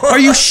level. Are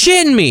you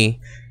shitting me?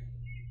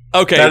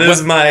 Okay, that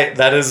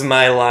is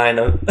my line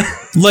of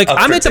Like of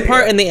I'm at the critique.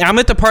 part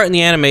in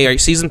the anime,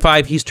 like season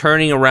 5, he's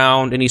turning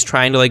around and he's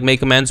trying to like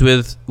make amends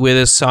with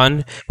his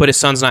son, but his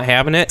son's not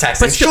having it. Texting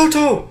But still,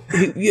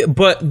 Shoto. yeah,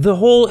 but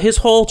his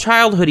whole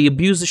childhood, he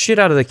abused the shit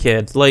out of the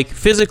kid, like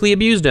physically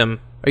abused him.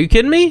 Are you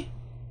kidding me?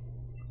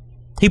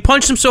 He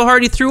punched him so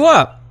hard he threw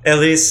up. At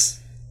least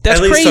That's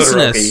Todoroki,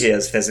 craziness. he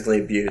is physically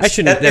abused. I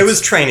shouldn't- It that's- was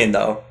training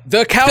though.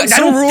 the council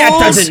don't- rules. that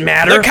doesn't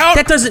matter. The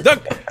That doesn't-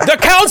 The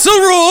council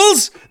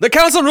rules. The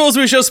council rules.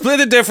 We shall split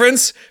the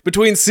difference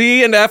between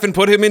C and F and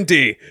put him in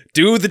D.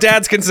 Do the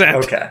dad's consent.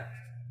 Okay.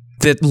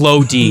 That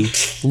low D,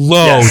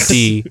 low Yes.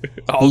 D,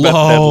 Oh, that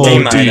low D low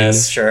D.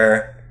 minus,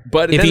 sure.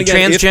 But If then he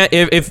again,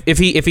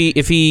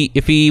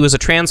 if he was a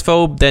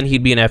transphobe, then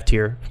he'd be an F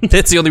tier.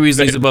 That's the only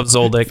reason he's above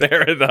Zoldyck.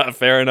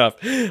 Fair enough.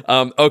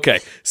 Okay,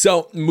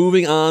 so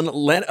moving on,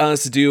 let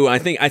us do. I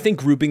think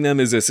grouping them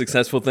is a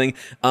successful thing.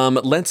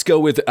 Let's go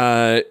with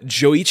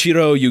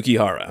Joichiro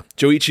Yukihara.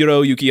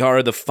 Joichiro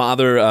Yukihara, the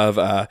father of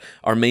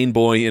our main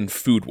boy in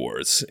Food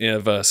Wars,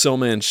 of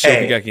Soma and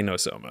Shokugeki no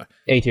Soma.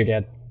 A tier,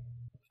 Dad.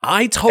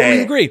 I totally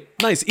Hey. agree.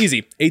 Nice,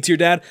 easy. A-tier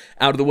dad,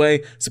 out of the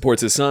way,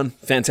 supports his son.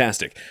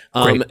 Fantastic.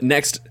 Great.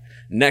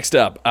 Next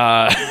up,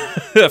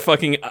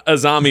 fucking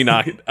Azami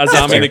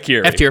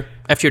Nakiri.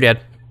 F tier, Dad.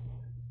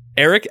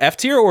 Eric, F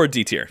tier or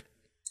D tier?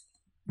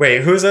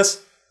 Wait, who's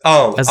this?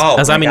 Oh,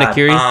 Azami my God.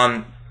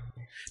 Nakiri?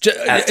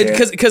 F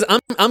tier. Because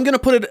I'm gonna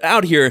put it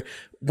out here.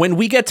 When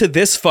we get to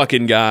this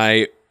fucking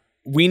guy,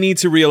 we need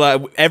to realize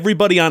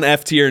everybody on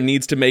F tier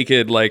needs to make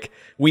it like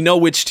we know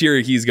which tier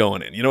he's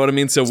going in. You know what I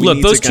mean? So we Look,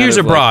 need those to kind tiers are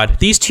of, like- broad.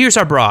 These tiers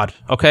are broad,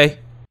 okay?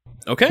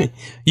 Okay.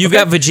 You've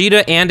got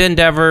Vegeta and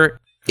Endeavor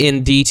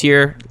in D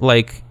tier.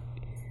 Like,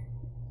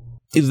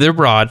 they're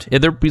broad.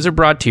 These are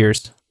broad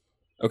tiers.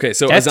 Okay.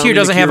 So F tier Azami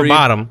doesn't have a Nakiri-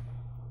 bottom.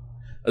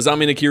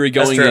 Azami Nakiri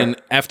going true. in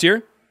F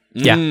tier?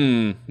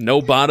 Yeah.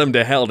 No bottom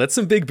to hell. That's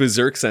some big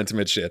berserk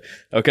sentiment shit.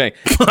 Okay.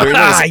 Very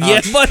nice.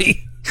 Yeah,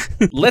 buddy.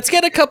 Let's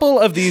get a couple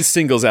of these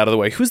singles out of the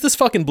way. Who's this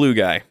fucking blue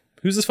guy?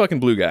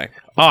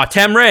 Oh,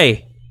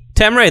 Temray.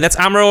 That's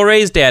Amuro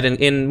Ray's dad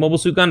in Mobile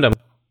Suit Gundam.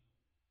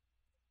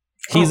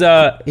 He's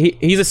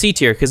a C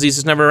tier because he's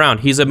just never around.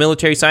 He's a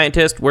military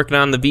scientist working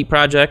on the V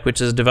project, which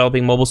is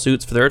developing mobile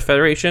suits for the Earth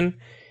Federation.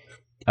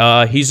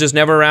 He's just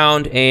never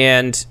around,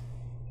 and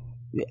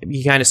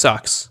he kind of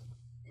sucks.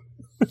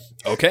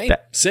 Okay.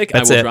 Sick.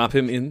 that's I will it. drop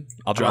him in.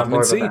 I'll drop I'm him in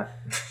on C. board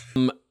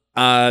with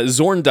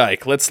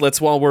Zorndike.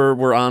 Let's while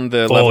we're on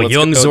the level. Oh, let's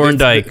young go-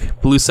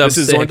 Zorndike, blue sub This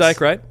is 6. Zorndike,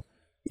 right?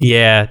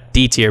 Yeah,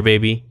 D tier,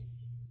 baby.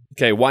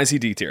 Okay, why is he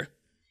D tier?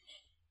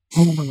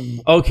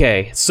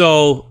 Okay,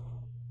 so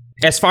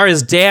as far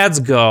as dads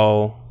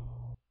go,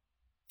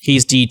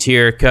 He's D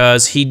tier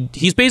because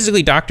he's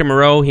basically Dr.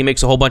 Moreau. He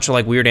makes a whole bunch of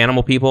like weird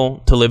animal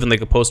people to live in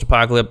like a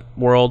post-apocalypse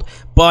world,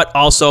 but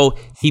also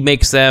he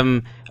makes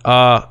them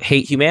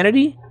hate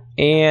humanity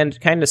and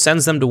kind of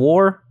sends them to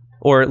war,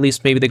 or at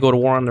least maybe they go to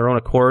war on their own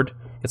accord.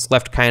 It's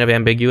left kind of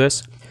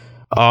ambiguous.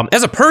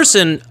 As a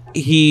person,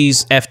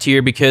 he's F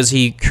tier because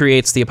he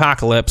creates the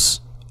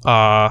apocalypse.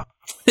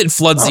 It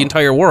floods the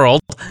entire world.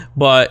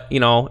 But, you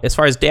know, as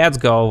far as dads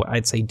go,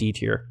 I'd say D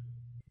tier.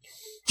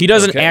 He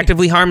doesn't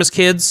actively harm his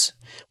kids,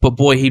 but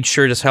boy, he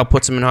sure as hell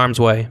puts them in harm's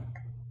way.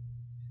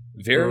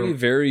 Very,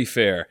 very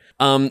fair.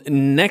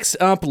 Next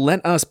up,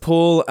 let us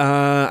pull,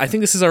 I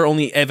think this is our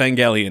only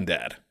Evangelion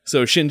dad.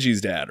 So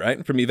Shinji's dad,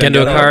 right? From Evangelion.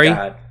 Gendo Akari? Oh,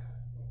 God.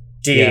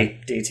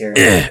 D tier.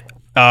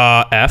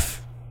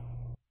 F.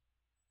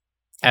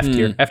 F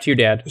tier. F tier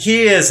dad.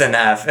 He is an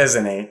F,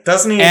 isn't he?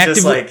 Doesn't he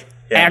just like...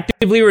 Yeah.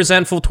 Actively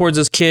resentful towards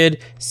his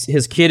kid.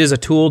 His kid is a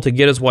tool to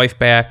get his wife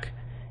back.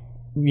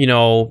 You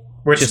know...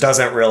 Which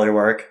doesn't really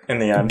work in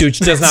the end. Which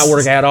does not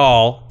work at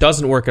all.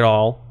 Doesn't work at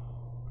all.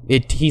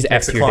 He's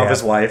F tier clone dad. of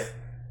his wife.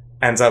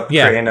 Ends up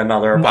creating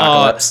another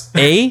apocalypse.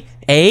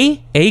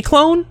 A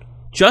clone?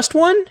 Just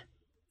one?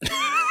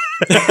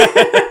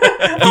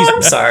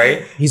 I'm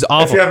sorry. He's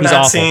awful. If you have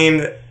not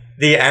seen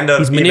the end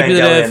of the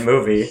Evangelion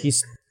movie.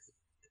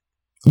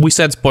 We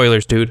said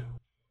spoilers, dude.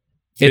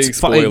 Big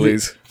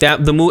spoilers.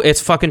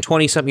 It's fucking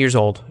 20-something years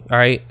old, all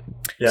right?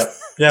 Yep,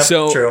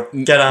 so, true.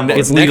 Get on board.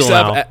 It's legal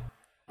now. Up,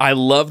 I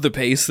love the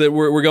pace that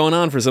we're going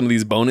on for some of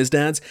these bonus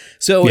dads.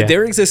 So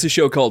there exists a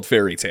show called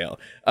Fairy Tail,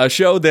 a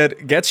show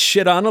that gets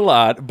shit on a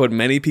lot, but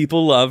many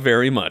people love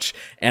very much.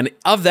 And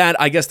of that,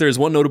 I guess there's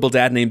one notable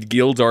dad named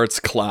Gildarts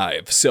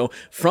Clive. So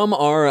from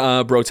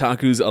our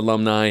Brotaku's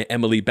alumni,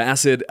 Emily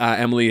Bassett,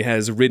 Emily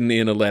has written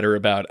in a letter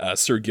about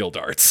Sir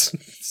Gildarts.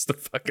 It's the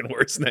fucking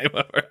worst name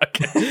ever.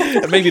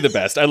 Okay. Maybe the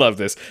best. I love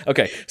this.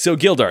 Okay, so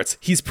Gildarts.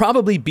 He's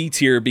probably B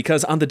tier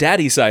because on the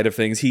daddy side of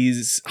things,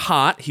 he's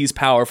hot, he's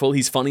powerful,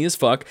 he's funny as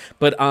fuck.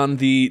 But on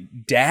the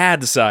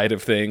dad side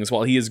of things,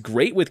 while he is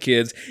great with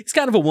kids, he's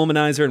kind of a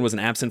womanizer and was an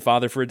absent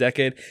father for a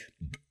decade.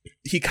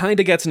 He kind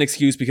of gets an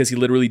excuse because he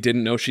literally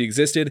didn't know she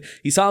existed.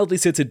 He solidly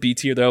sits at B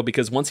tier, though,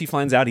 because once he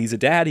finds out he's a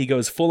dad, he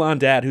goes full-on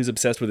dad who's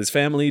obsessed with his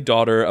family,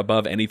 daughter,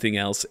 above anything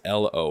else,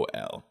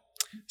 LOL.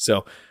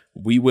 So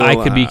we will...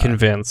 I could be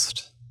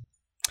convinced.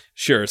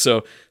 Sure.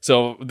 So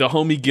the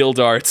homie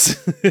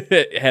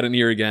Gildarts had an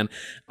ear again.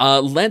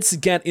 Let's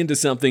get into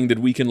something that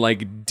we can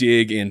like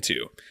dig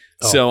into.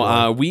 So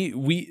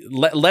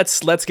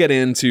let's get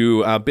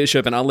into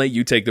Bishop, and I'll let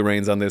you take the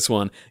reins on this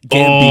one.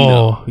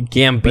 Gambino.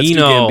 Gambino. Let's do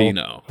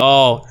Gambino.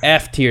 Oh,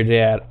 F tier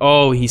dad.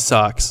 Oh, he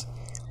sucks.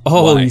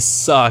 Oh, Why? he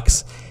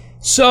sucks.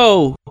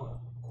 So,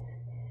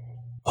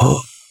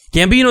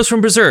 Gambino's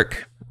from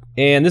Berserk,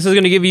 and this is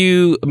going to give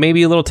you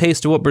maybe a little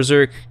taste of what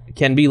Berserk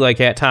can be like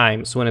at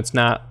times when it's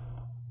not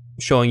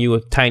showing you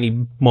with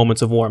tiny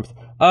moments of warmth.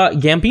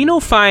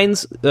 Gambino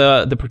finds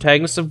the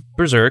protagonist of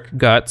Berserk,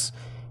 Guts,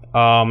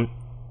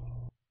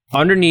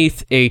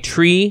 underneath a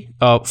tree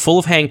full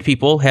of hanged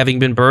people, having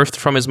been birthed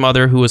from his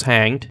mother who was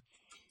hanged.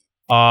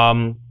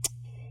 Gambino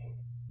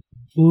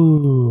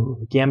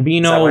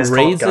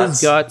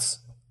raises Guts.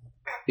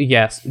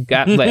 Yes,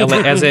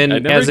 as in I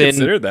never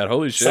considered that.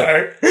 Holy shit!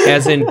 Sorry.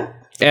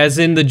 as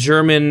in the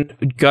German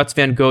Guts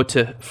van Gogh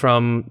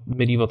from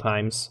medieval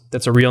times.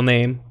 That's a real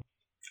name.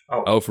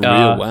 Oh, for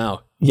real?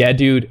 Wow. Yeah,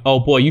 dude. Oh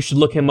boy, you should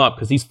look him up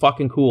because he's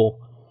fucking cool.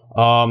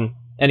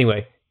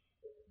 Anyway.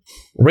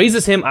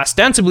 Raises him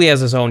ostensibly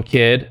as his own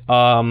kid.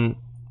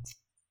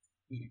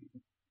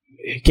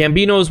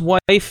 Gambino's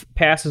wife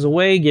passes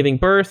away, giving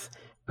birth.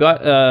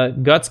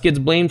 Guts gets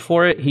blamed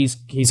for it.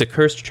 He's a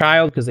cursed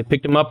child because they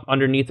picked him up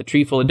underneath a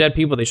tree full of dead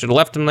people. They should have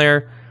left him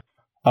there.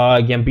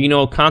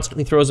 Gambino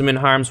constantly throws him in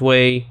harm's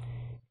way.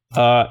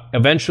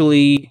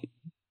 Eventually,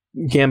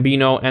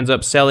 Gambino ends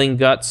up selling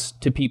Guts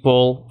to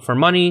people for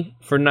money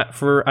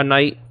for a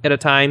night at a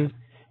time.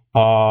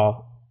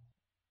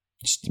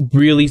 Just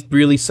really,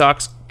 really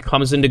sucks.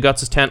 Comes into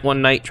Guts' tent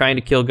one night trying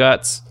to kill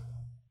Guts,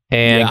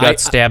 and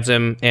Guts stabs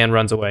him and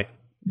runs away.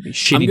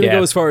 Shitty I'm going to dad.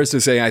 go as far as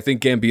to say I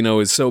think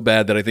Gambino is so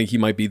bad that I think he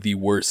might be the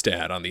worst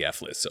dad on the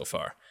F list so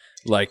far.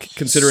 Like,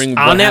 considering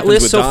on what that happened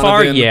list with so Donovan,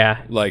 far,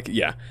 yeah. Like,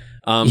 yeah.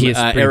 He is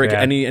pretty Eric,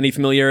 bad. any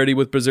familiarity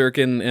with Berserk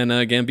and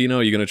Gambino?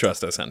 Are you going to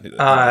trust us on this?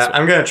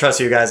 I'm going to trust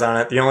you guys on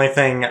it. The only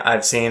thing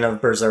I've seen of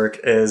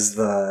Berserk is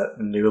the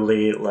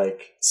newly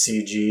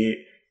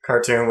CG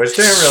cartoon, which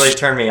didn't really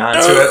turn me on to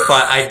it,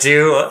 but I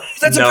do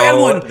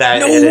know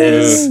that it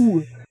is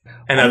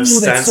an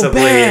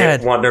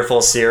ostensibly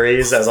wonderful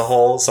series as a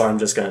whole, so I'm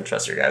just going to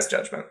trust your guys'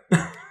 judgment.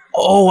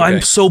 Oh, okay.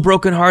 I'm so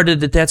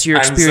brokenhearted that's your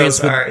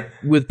experience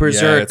with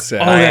Berserk.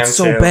 Yeah, that's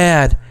so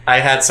bad. I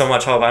had so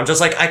much hope. I'm just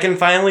like, I can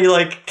finally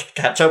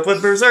catch up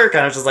with Berserk,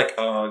 and I was just like,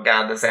 oh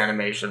god, this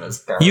animation is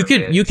garbage.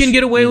 You can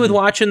get away with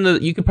watching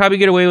you could probably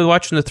get away with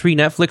watching the 3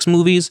 Netflix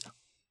movies.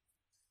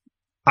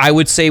 I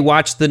would say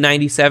watch the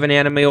 97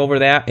 anime over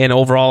that, and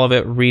over all of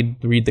it, read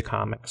the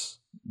comics.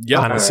 Yeah.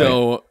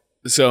 Honestly.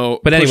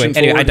 So but anyway,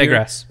 I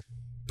digress.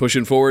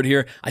 Pushing forward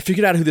here, I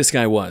figured out who this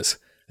guy was.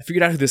 I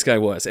figured out who this guy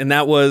was, and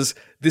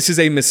this is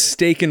a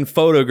mistaken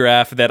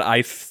photograph that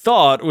I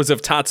thought was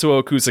of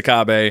Tatsuo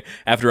Kusakabe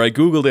after I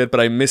Googled it, but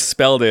I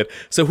misspelled it.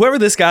 So whoever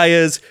this guy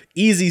is,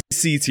 easy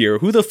C tier.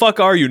 Who the fuck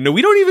are you? No,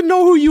 we don't even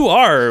know who you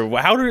are.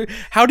 How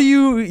do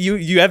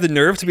you have the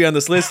nerve to be on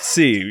this list?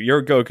 C,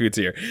 you're Goku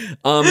tier.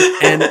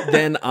 And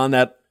then on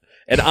that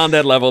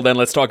level, then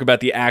let's talk about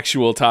the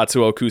actual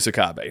Tatsuo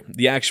Kusakabe,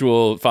 the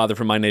actual father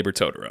from My Neighbor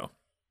Totoro.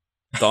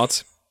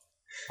 Thoughts?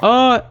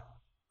 A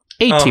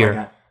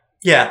tier. Oh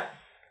yeah,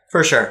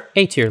 for sure.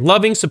 A tier.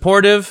 Loving,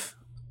 supportive.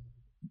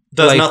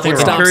 Does nothing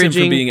wrong. Stops him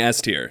from being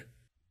S tier.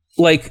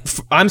 Like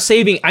I'm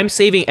saving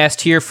S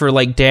tier for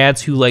like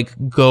dads who like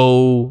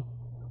go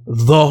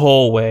the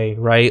whole way,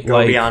 right? Go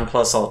like beyond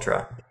plus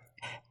ultra.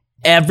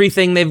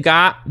 Everything they've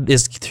got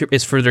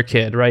is for their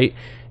kid, right?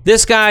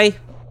 This guy,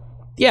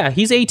 yeah,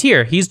 he's A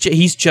tier. He's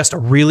just a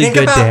really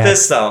good dad. Think about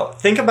this though.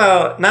 Think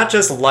about not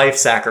just life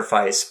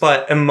sacrifice,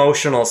 but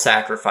emotional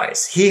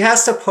sacrifice. He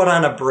has to put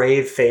on a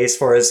brave face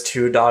for his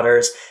 2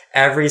 daughters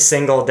every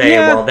single day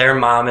while their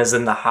mom is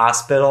in the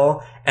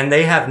hospital, and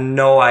they have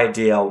no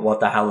idea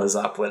what the hell is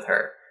up with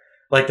her.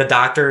 Like, the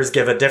doctors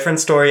give a different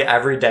story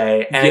every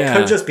day, and it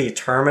could just be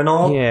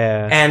terminal.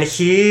 Yeah. And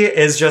he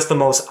is just the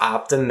most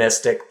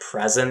optimistic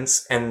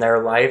presence in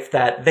their life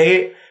that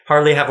they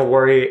hardly have a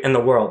worry in the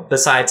world,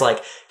 besides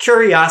like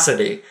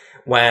curiosity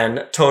when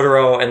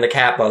Totoro and the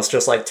cat bus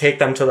just like take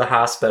them to the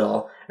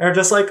hospital and are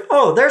just like,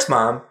 oh, there's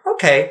mom.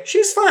 Okay,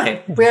 she's fine.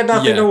 We had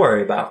nothing to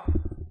worry about.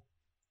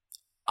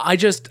 I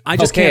just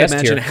can't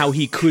imagine how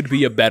he could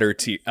be a better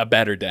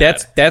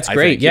dad. That's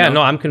great. Think, yeah,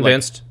 no, I'm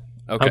convinced.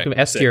 Okay,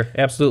 S tier,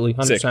 absolutely,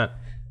 100%. Sick.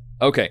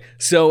 Okay,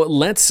 so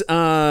let's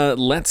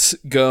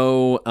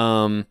go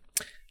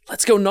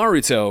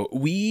Naruto.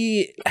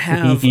 We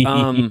have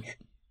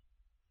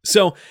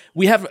so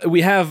we have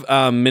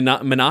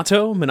Minato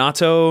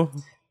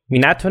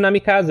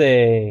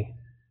Namikaze.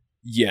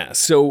 Yeah,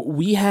 so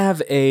we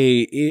have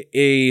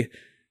a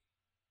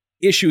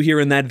issue here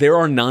in that there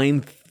are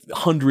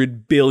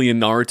 900 billion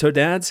Naruto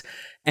dads,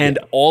 and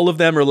all of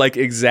them are like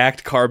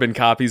exact carbon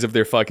copies of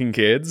their fucking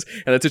kids,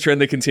 and that's a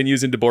trend that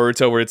continues into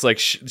Boruto, where it's like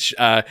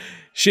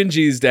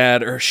Shinji's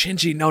dad, or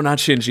Shinji, no, not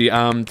Shinji,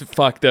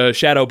 the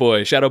Shadow Boy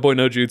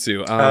no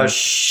Jutsu,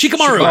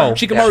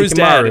 Shikamaru's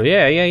dad.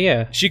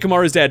 Yeah.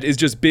 Shikamaru's dad is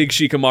just big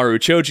Shikamaru.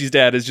 Choji's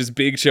dad is just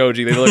big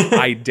Choji. They look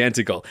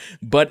identical.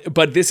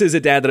 But this is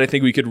a dad that I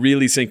think we could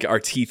really sink our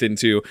teeth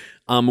into.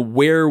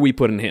 Where are we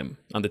putting him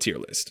on the tier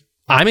list?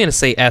 I'm gonna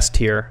say S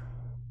tier,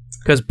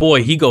 because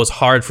boy, he goes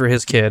hard for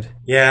his kid.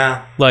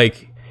 Yeah.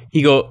 Like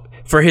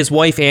for his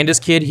wife and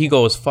his kid, he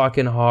goes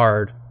fucking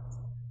hard.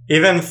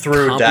 Even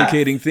through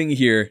complicating thing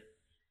here.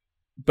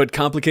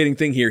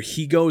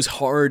 He goes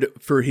harder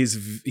for his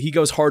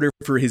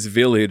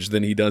village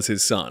than he does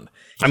his son.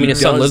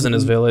 His son lives in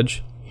his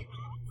village.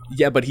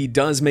 Yeah, but he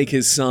does make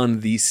his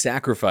son the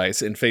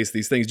sacrifice and face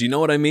these things. Do you know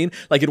what I mean?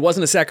 Like, it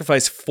wasn't a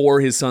sacrifice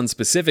for his son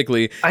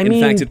specifically. In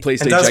fact, it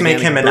placed a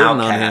gigantic burden on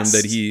him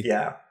that he...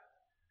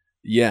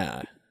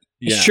 Yeah.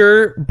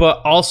 Sure,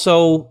 but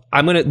also,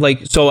 I'm going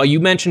to, so you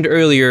mentioned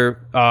earlier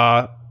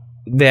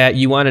that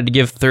you wanted to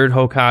give third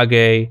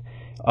Hokage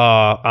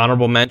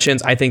honorable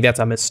mentions. I think that's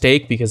a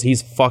mistake because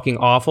he's fucking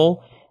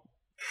awful.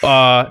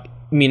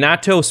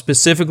 Minato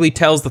specifically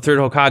tells the third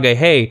Hokage,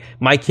 hey,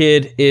 my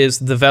kid is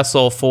the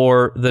vessel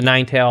for the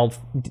nine-tailed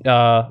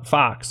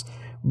fox.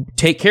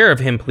 Take care of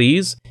him,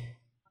 please.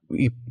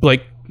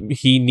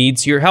 He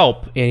needs your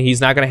help, and he's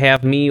not going to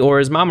have me or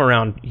his mom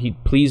around.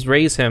 Please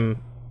raise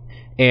him.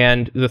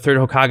 And the third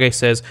Hokage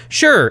says,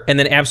 sure, and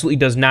then absolutely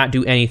does not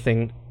do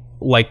anything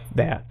like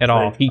that at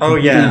all. He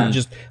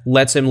just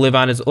lets him live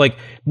on his...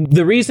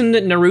 the reason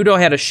that Naruto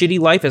had a shitty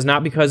life is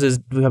not because of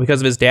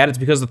his dad, it's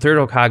because the third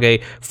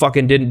Hokage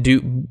fucking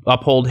didn't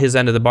uphold his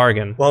end of the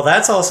bargain. Well,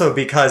 that's also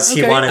because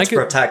he wanted to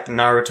protect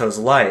Naruto's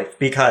life,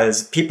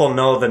 because people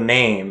know the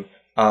name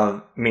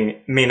of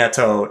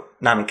Minato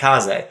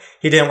Namikaze.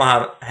 He didn't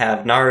want to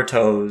have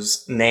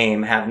Naruto's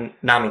name have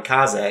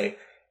Namikaze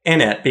in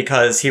it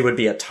because he would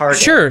be a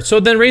target. Sure, so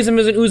then raise him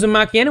as an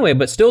Uzumaki anyway,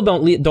 but still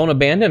don't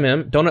abandon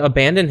him. Don't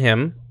abandon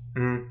him.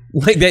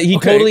 Like that, he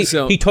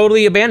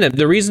totally abandoned.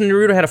 The reason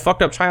Naruto had a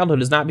fucked up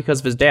childhood is not because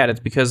of his dad; it's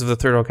because of the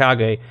third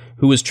Hokage,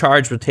 who was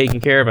charged with taking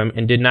care of him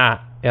and did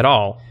not at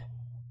all.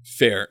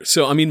 Fair.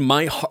 So I mean,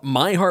 my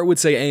heart would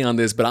say A on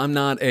this, but I'm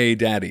not a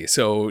daddy.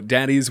 So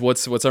daddies,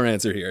 what's our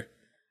answer here?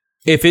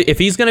 If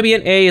he's gonna be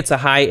an A, it's a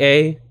high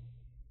A.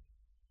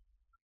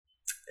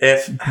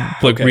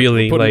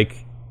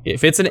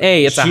 If it's an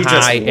A, it's a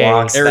high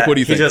A. Eric, what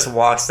do you think? He just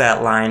walks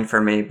that line for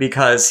me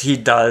because he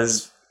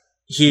does.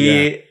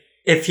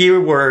 If he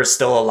were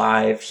still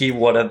alive, he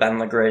would have been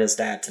the greatest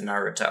dad to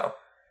Naruto.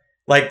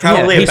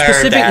 Probably a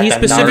better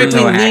dad than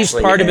Naruto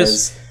actually part is. Of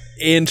his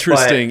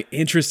interesting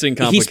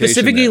complication. He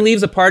specifically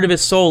leaves a part of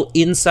his soul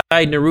inside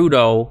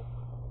Naruto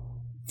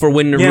for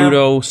when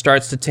Naruto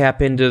starts to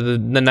tap into the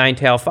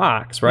nine-tailed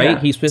fox, right? Yeah.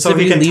 He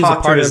specifically leaves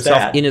a part of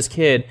himself in his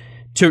kid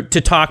to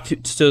talk to,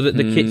 so that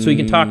the kid, so he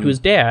can talk to his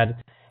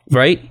dad.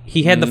 right?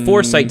 He had the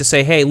foresight to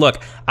say, hey,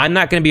 look, I'm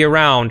not going to be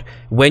around.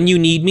 When you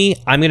need me,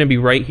 I'm going to be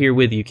right here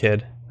with you,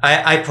 kid.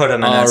 I put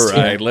him in All S tier.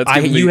 right, let's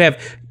give him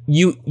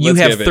You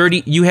have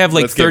 30 you have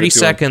like Let's give 30 it to him.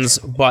 seconds,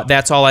 but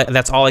that's all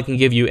I can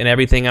give you, and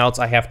everything else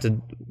I have to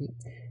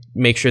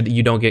make sure that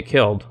you don't get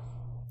killed.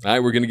 All right,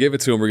 we're gonna give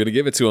it to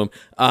him.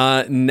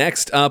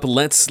 Next up,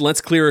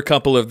 let's clear a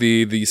couple of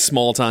the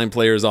small time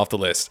players off the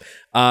list.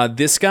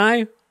 This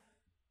guy.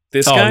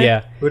 Oh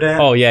yeah. Who dat?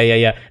 Oh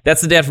yeah. That's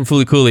the dad from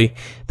Fooly Cooly.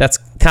 That's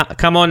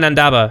Kamon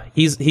Nandaba.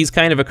 He's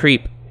kind of a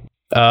creep.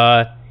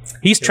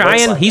 He's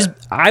trying. like He's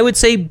it. I would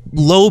say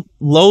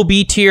low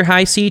B tier,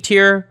 high C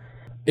tier.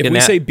 If In we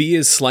that- say B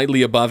is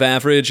slightly above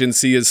average and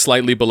C is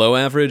slightly below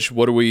average,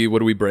 what do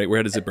we break?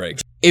 Where does it break?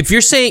 If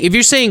you're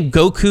saying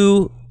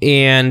Goku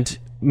and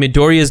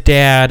Midoriya's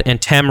dad and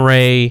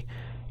Tamaray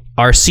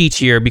are C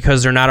tier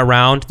because they're not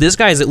around, this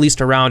guy's at least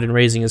around and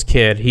raising his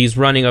kid. He's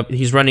running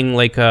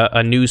like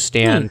a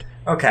newsstand,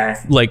 Okay.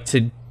 like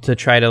to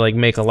try to like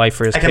make a life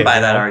for his I kid. can buy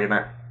you that know?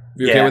 argument.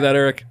 You okay with that,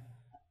 Eric?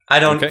 I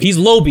don't. Okay. He's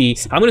low B.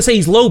 I'm gonna say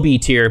he's low B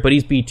tier, but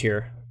he's B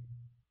tier.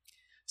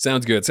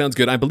 Sounds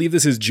good. I believe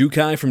this is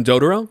Jukai from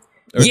Dodoro.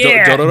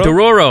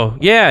 Dororo.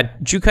 Yeah,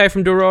 Jukai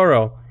from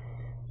Dororo.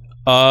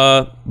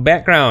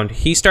 Background: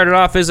 he started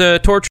off as a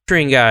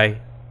torturing guy.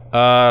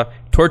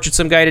 Tortured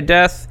some guy to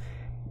death.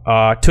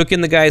 Took in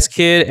the guy's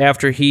kid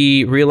after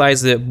he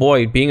realized that,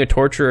 boy, being a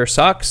torturer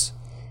sucks.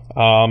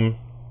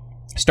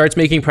 Starts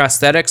making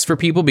prosthetics for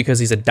people because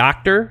he's a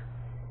doctor.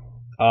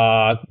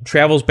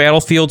 Travels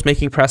battlefields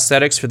making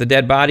prosthetics for the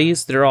dead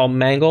bodies that are all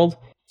mangled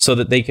so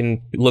that they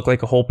can look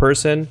like a whole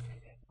person.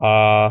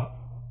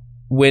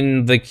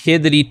 When the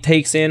kid that he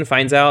takes in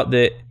finds out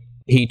that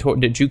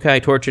that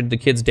Jukai tortured the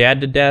kid's dad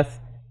to death,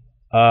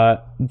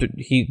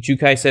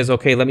 Jukai says,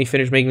 "Okay, let me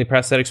finish making the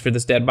prosthetics for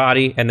this dead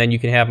body, and then you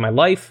can have my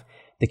life."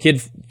 The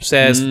kid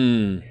says,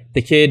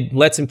 the kid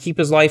lets him keep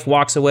his life,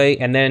 walks away,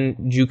 and then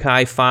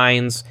Jukai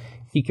finds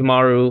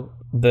Hikamaru,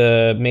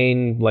 the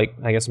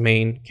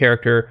main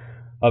character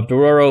of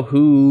Dororo,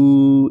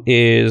 who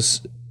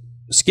is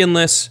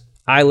skinless,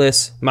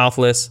 eyeless,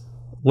 mouthless,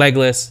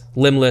 legless,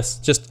 limbless,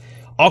 just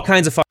all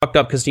kinds of fucked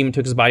up because Demon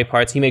took his body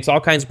parts. He makes all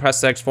kinds of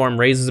prosthetics for him,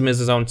 raises him as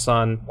his own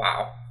son.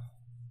 Wow.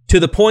 To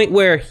the point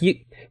where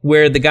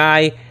the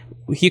guy,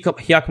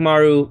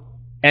 Hyakamaru,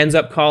 ends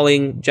up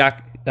calling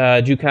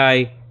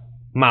Jukai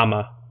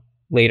Mama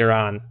later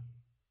on.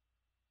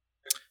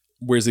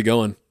 Where's he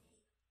going?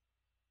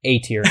 A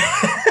tier.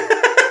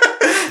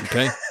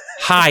 Okay.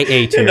 High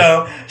A tier. You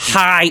know,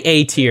 High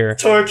A tier.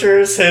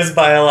 tortures his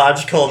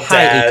biological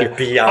High A tier. dad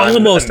beyond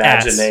Almost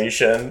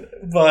imagination.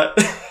 But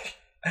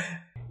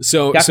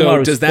So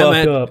Yakamaru's does that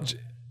fucked up. match?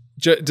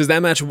 Does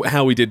that match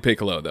how we did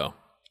Piccolo though?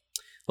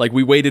 Like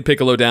we weighted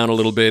Piccolo down a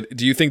little bit.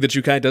 Do you think that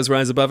Jukai does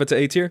rise above it to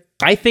A tier?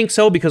 I think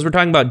so because we're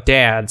talking about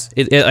dads.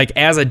 Like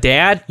as a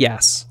dad,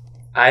 yes.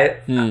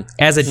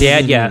 As a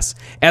dad, yes.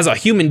 As a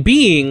human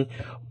being,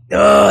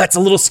 that's a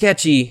little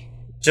sketchy.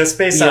 just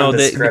based You know, on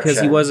description, because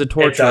he was a it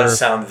torturer. does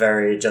sound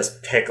very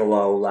just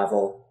Piccolo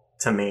level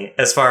to me.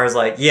 As far as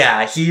like,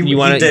 yeah, he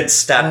did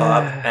step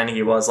up and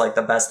he was like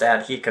the best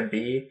dad he could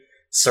be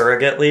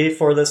surrogately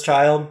for this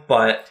child,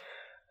 but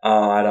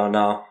I don't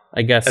know.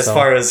 I guess As so.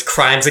 far as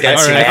crimes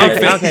against All right,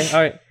 humanity. Okay,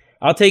 all right.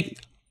 I'll take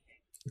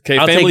Okay,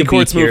 I'll family take a B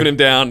court's tier. moving him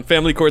down.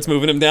 Family court's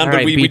moving him down, All but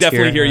right, we B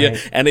definitely tier, hear you, all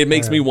right. and it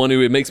makes me want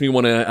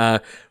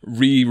to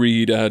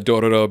reread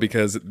Dororo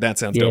because that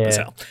sounds dope as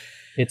hell.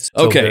 it's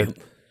so Okay,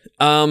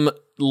 good.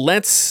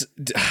 let's.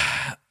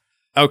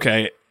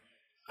 Okay,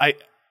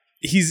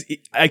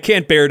 I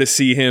can't bear to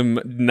see him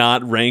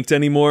not ranked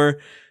anymore.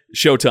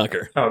 Show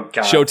Tucker. Oh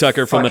god. Show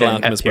Tucker from Metal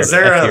Fucking- Alchemist F tier. Is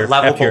there F a tier,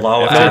 level F tier.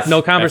 below No, F?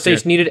 no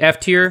conversation needed. F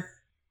tier.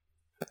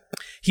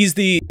 He's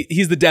the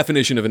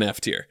definition of an F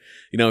tier.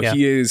 You know, Yeah.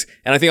 he is,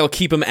 and I think I'll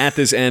keep him at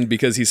this end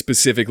because he's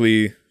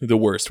specifically the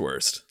worst.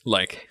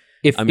 Like,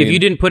 If you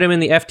didn't put him in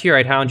the F tier,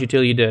 I'd hound you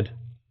till you did.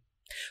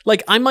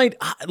 like I might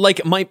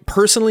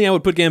personally I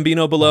would put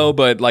Gambino below,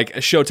 but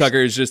like Show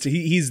Tucker is just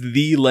he's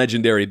the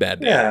legendary bad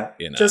dad. Yeah,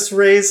 you know? just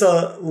raise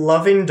a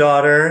loving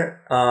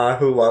daughter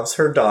who loves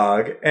her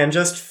dog and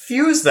just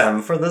fuse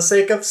them for the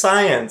sake of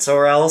science,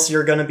 or else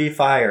you're going to be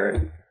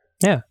fired.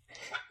 Yeah.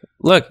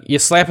 Look, you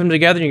slap them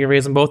together and you can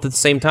raise them both at the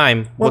same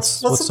time.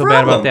 What's What's the so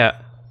bad about problem?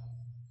 that?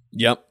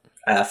 Yep,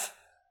 F.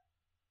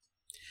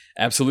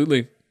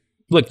 absolutely.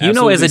 Look, you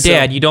know, as a Absolutely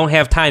dad, so. you don't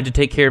have time to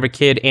take care of a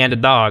kid and a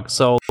dog,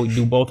 so you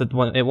do both at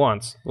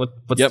once. What's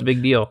Yep. the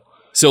big deal?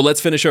 So let's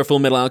finish our Full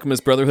Metal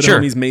Alchemist Brotherhood Sure.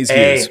 homies. Maze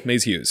A. Hughes.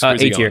 Maze Hughes. A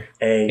Where's he tier.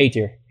 A. A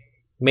tier.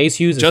 Mace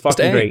Hughes is Just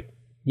fucking A. great.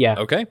 Yeah.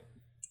 Okay,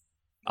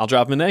 I'll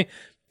drop him an A.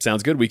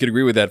 Sounds good. We could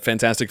agree with that.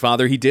 Fantastic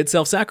father. He did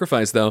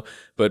self-sacrifice though,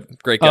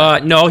 but great guy.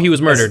 No, he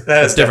was murdered.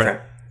 That is That's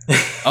different.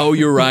 Oh,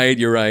 you're right.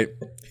 You're right.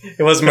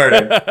 It was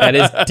murdered. That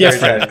is Very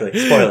different. tragically.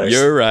 Spoilers.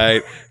 You're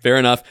right. Fair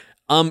enough.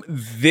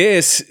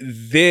 This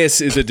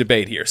is a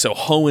debate here. So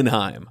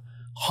Hohenheim.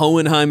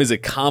 Hohenheim is a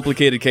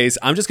complicated case.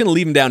 I'm just going to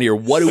leave him down here.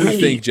 What do we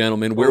think,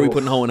 gentlemen? Where are we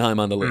putting Hohenheim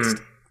on the list?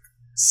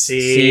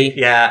 C.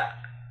 Yeah.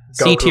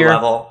 C Goku tier.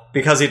 level.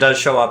 Because he does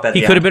show up at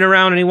He the could have end. been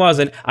around and he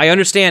wasn't. I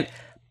understand.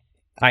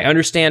 I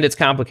understand it's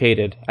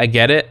complicated. I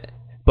get it.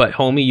 But,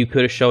 homie, you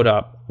could have showed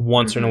up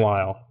once in a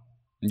while.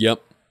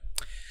 Yep.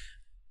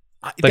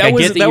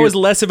 Like, that was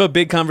less of a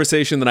big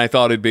conversation than I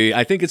thought it'd be.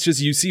 I think it's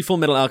just you see Full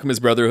Metal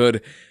Alchemist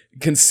Brotherhood,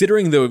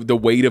 considering the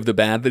weight of the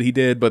bad that he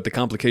did, but the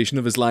complication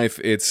of his life,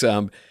 it's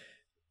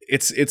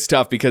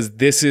tough because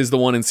this is the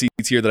one in C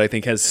tier that I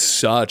think has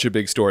such a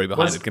big story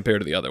behind it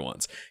compared to the other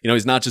ones. You know,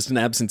 he's not just an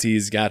absentee;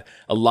 he's got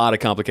a lot of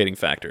complicating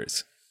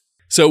factors.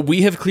 So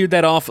we have cleared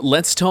that off.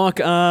 Let's talk.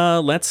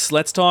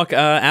 Let's talk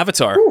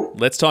Avatar. Ooh.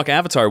 Let's talk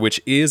Avatar, which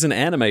is an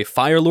anime.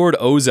 Fire Lord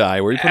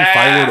Ozai. Where are you putting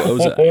Fire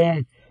Lord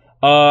Ozai?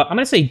 I'm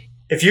gonna say.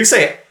 If you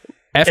say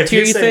F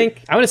tier, you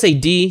think? I'm gonna say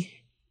D.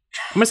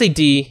 I'm gonna say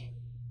D.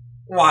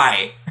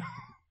 Why?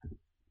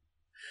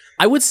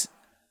 I would.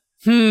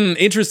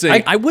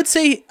 Interesting. I would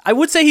say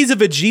he's a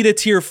Vegeta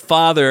tier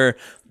father,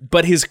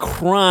 but his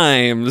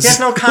crimes. He has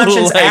no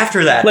conscience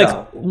after that.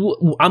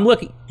 Though. I'm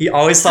looking. He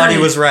always thought he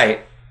was right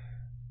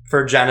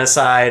for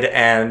genocide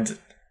and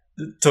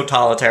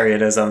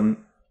totalitarianism.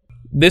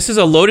 This is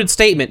a loaded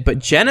statement, but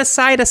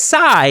genocide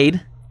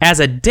aside, as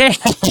a dad,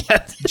 as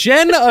a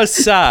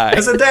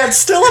dad,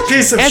 still a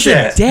piece of shit.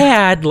 As a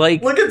dad,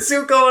 like, look at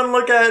Zuko and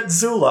look at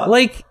Zula.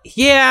 Like,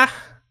 yeah.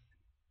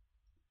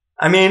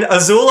 I mean,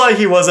 Azula,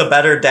 he was a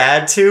better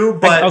dad too,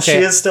 but she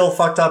is still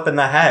fucked up in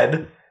the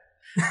head.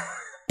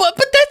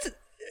 But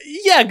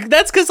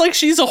that's because like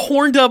she's a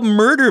horned up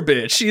murder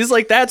bitch. She's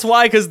like that's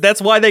why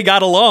they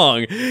got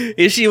along.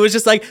 Is she was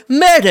just like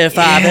murder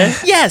father? Yeah.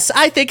 Yes,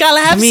 I think I'll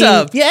have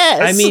some.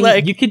 Yes, I mean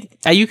like,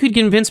 you could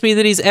convince me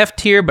that he's F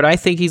tier, but I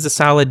think he's a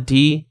solid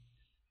D.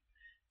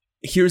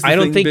 Here's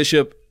the thing,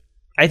 Bishop.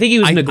 I think he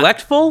was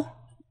neglectful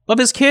of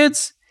his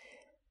kids,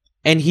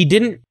 and he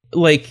didn't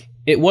like.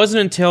 It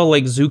wasn't until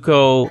like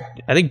Zuko.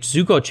 I think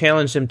Zuko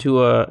challenged him to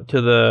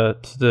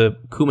the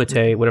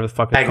Kumite, whatever the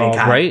fuck it's called,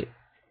 right?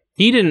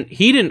 He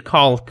didn't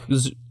call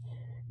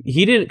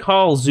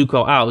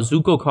Zuko out.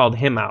 Zuko called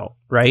him out,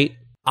 right?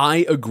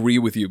 I agree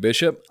with you,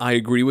 Bishop. I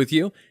agree with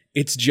you.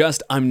 It's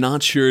just I'm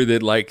not sure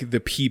that like the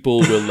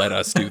people will let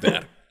us do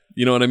that.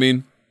 You know what I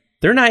mean?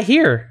 They're not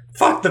here.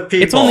 Fuck the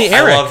people. It's only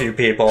Eric. I love you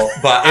people,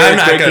 but I'm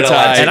not going to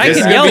let you. And I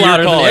can yell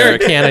louder than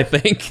Eric can, I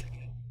think.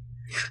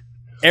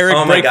 Eric,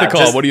 break the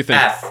call. What do you think?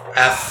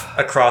 F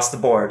across the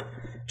board.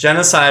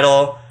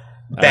 Genocidal.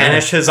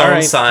 Banish his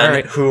own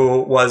son,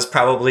 who was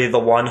probably the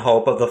one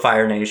hope of the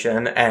Fire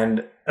Nation,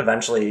 and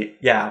eventually,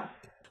 yeah.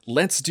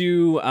 Let's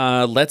do.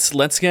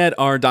 Let's get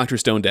our Dr.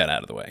 Stone dad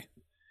out of the way.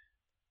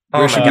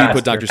 Where should we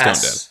put Dr. Stone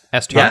dad?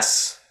 S tier.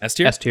 Yes. S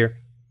tier. S tier.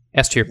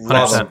 S tier.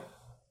 100%.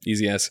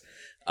 Easy S.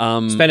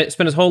 Spent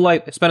his whole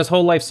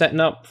life setting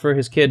up for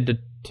his kid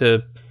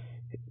to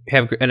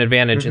have an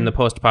advantage in the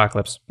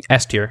post-apocalypse.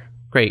 S tier.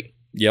 Great.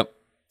 Yep.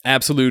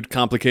 Absolute,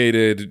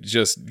 complicated,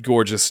 just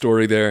gorgeous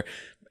story there.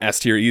 S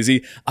tier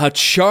easy.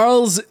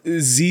 Charles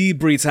Z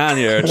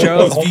Britannia.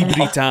 Charles V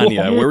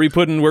Britannia. Where are we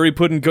putting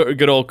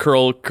good old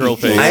curl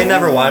face? I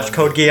never watched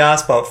Code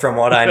Geass, but from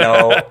what I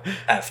know,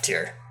 F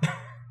tier.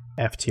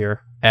 F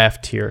tier.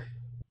 F tier.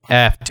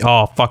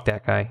 Oh, fuck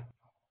that guy.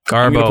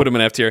 Garbo. I'm gonna put him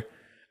in F tier.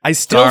 I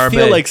still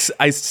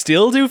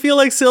do feel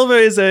like Silva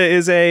is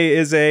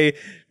a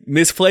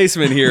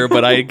misplacement here,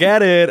 but I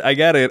get it.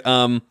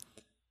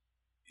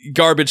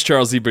 Garbage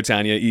Charles Z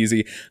Britannia,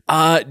 easy.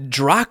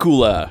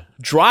 Dracula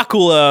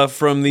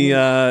from the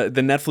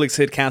Netflix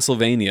hit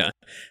Castlevania.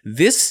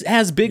 This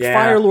has big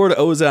Fire Lord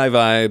Ozai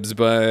vibes,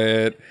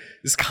 but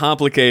it's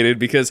complicated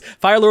because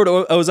Fire Lord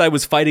Ozai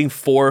was fighting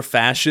for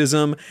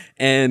fascism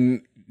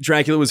and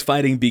Dracula was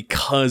fighting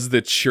because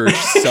the church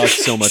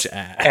sucks so much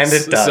ass. And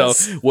it does.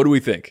 So what do we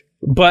think?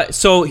 But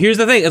so here's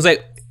the thing: it's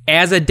like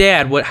as a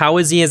dad, how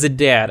is he as a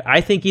dad? I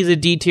think he's a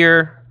D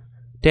tier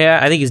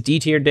dad. I think he's D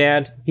tier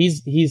dad.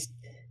 He's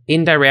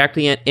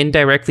indirectly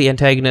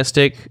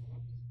antagonistic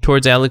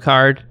towards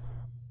Alucard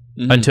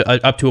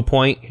up to a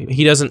point.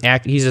 He doesn't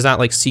act. He's just not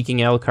like seeking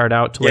Alucard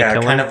out to kill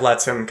him. Kind of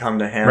lets him come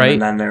to him, right?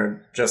 And then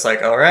they're just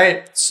like, all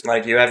right,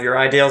 like you have your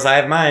ideals, I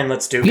have mine.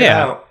 Let's duke it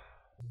out.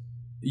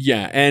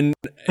 Yeah, and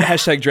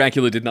hashtag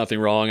Dracula did nothing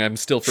wrong. I'm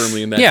still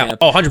firmly in that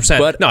camp. 100%.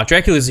 But no,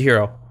 Dracula's a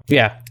hero.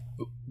 Yeah,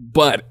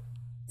 but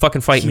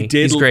fucking fight me.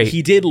 He's great.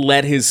 He did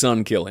let his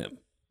son kill him.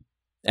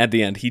 At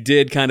the end, he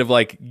did kind of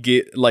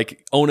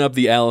own up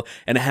the L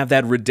and have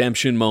that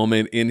redemption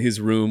moment in his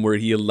room where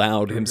he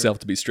allowed himself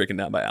to be stricken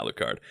down by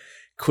Alucard.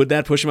 Could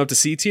that push him up to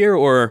C tier,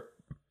 or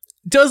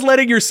does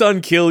letting your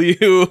son kill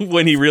you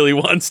when he really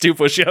wants to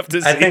push you up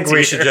to C tier? I think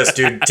we should just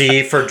do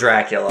D for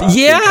Dracula.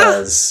 Yeah,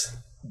 because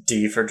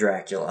D for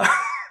Dracula.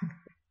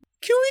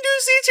 Can we do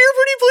C tier,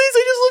 pretty please?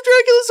 I just love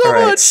Dracula so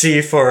much.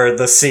 C for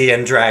the C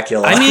and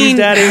Dracula. I mean,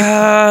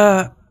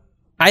 Daddy.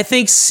 I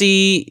think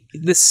C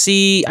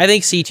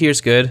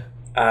tier's good.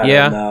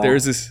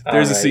 There's a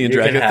C in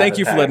Dracula. Thank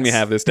you for letting me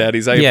have this,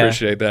 Daddies. I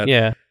appreciate that.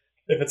 Yeah.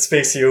 If it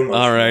speaks to you emotionally.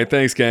 All right,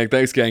 thanks, gang.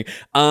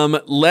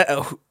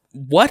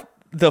 What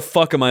the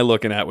fuck am I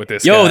looking at with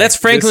this? Yo, that's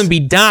Franklin B.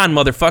 Don,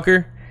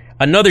 motherfucker.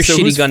 Another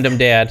shitty Gundam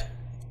dad.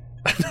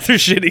 Another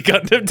shitty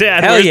Gundam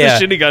dad. Hell Where's the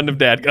shitty Gundam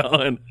dad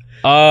going?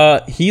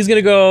 He's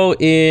gonna go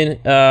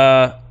in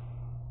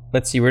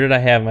let's see, where did I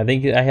have him? I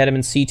think I had him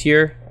in C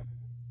tier.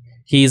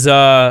 He's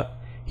kind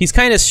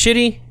of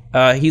shitty.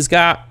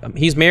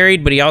 He's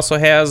married, but he also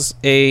has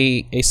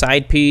a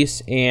side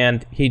piece,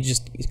 and he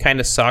kind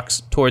of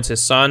sucks towards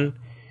his son.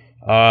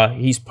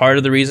 He's part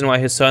of the reason why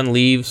his son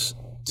leaves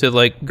to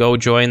like go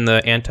join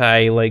the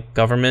anti like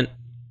government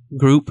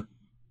group.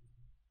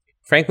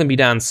 Franklin B.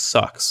 Don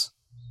sucks.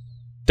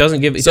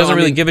 Doesn't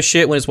really give a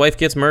shit when his wife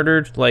gets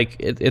murdered.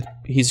 Like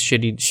he's a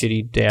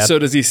shitty dad. So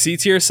does he C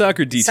tier suck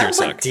or D tier Sounds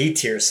suck? like D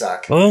tier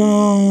suck.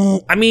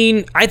 Oh, I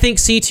mean, I think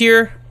C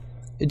tier.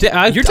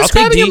 You're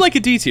describing him like a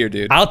D tier,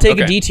 dude. I'll take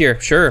a D tier.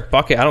 Sure,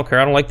 fuck it. I don't care.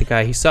 I don't like the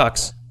guy. He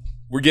sucks.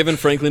 We're giving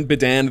Franklin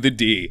Bedan the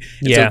D.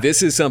 And so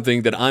this is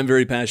something that I'm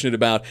very passionate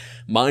about.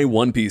 My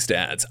One Piece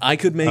dads. I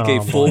could make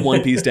a full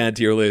One Piece dad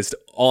tier list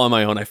all on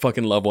my own. I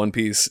fucking love One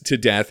Piece to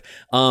death.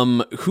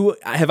 Who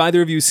have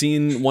either of you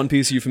seen One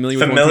Piece? Are you familiar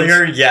with One Piece?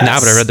 Familiar, yes. Nah,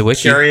 but I read the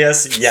wiki.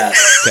 Curious,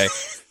 yes. Okay.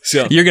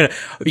 So You're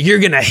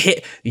gonna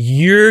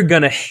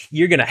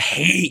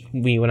hate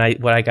me when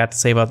I got to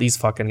say about these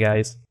fucking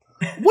guys.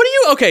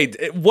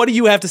 what do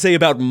you have to say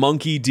about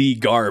Monkey D.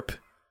 Garp?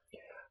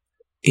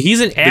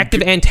 He's an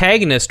active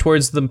antagonist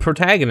towards the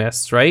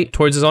protagonists, right?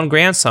 Towards his own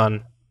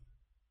grandson.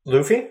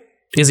 Luffy?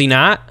 Is he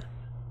not?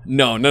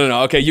 No.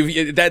 Okay,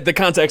 the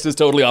context is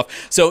totally off.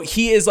 So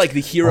he is like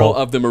the hero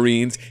of the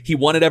Marines. He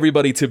wanted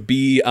everybody to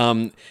be.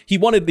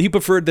 He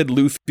preferred that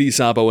Luffy,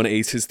 Sabo, and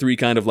Ace, his three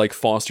kind of like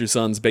foster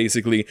sons,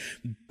 basically,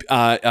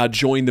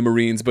 join the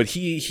Marines. But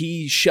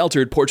he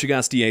sheltered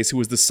Portugas de Ace, who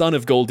was the son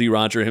of Goldie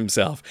Roger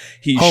himself.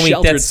 He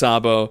sheltered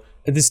Sabo.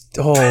 There's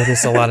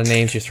a lot of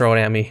names you're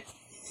throwing at me.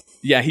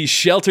 Yeah, he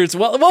sheltered.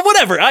 Well,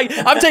 whatever.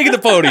 I'm taking the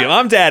podium.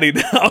 I'm daddy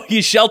now.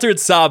 He sheltered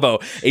Sabo,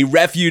 a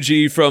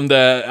refugee from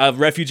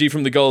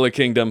the Gola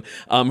Kingdom,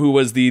 who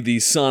was the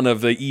son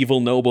of the evil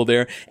noble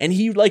there, and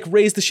he like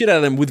raised the shit out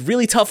of them with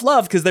really tough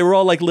love because they were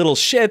all like little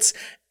shits.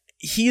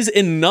 He's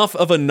enough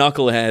of a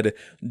knucklehead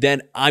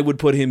that I would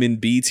put him in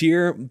B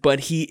tier, but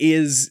he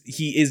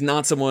is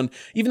not someone.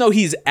 Even though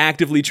he's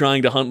actively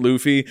trying to hunt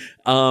Luffy,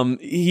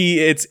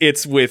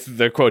 it's with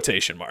the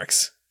quotation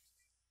marks.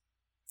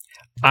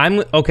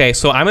 I'm okay,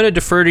 so I'm gonna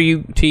defer to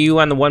you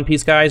on the One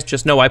Piece guys.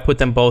 Just know I put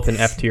them both in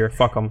F tier.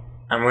 Fuck them.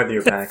 I'm with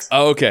you, Max.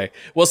 Okay,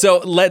 well, so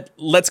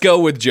let's go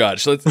with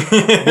Judge. We'll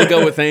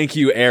go with thank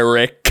you,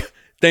 Eric.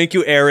 Thank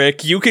you,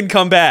 Eric. You can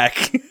come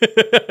back.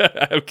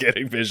 I'm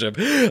kidding, Bishop.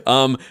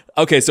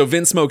 Okay, so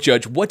Vince Smoke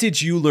Judge. What did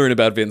you learn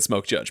about Vince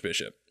Smoke Judge,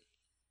 Bishop?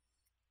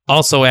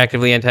 Also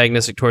actively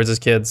antagonistic towards his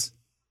kids.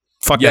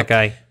 Fuck that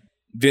guy.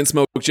 Vince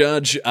Smoke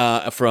Judge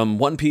from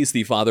One Piece,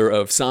 the father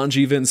of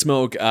Sanji Vince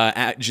Smoke,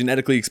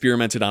 genetically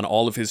experimented on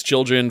all of his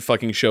children,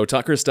 fucking Show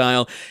Tucker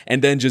style,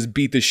 and then just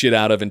beat the shit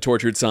out of and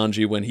tortured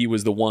Sanji when he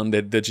was the one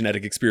that the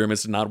genetic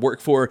experiments did not work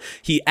for.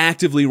 He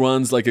actively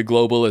runs like a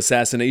global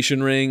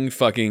assassination ring,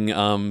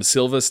 fucking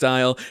Silva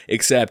style,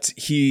 except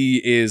he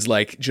is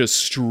like just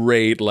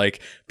straight like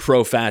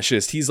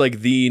pro-fascist. He's like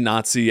the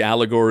Nazi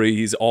allegory.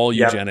 He's all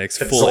eugenics.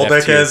 Full F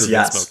tier for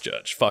Vince Smoke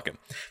Judge. Fuck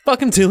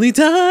him till he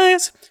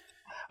dies.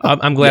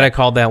 I'm glad I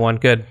called that one.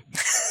 Good.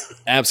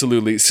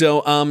 Absolutely.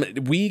 So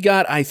we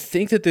got, I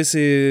think that this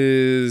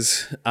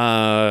is,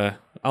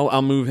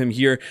 I'll move him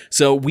here.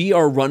 So we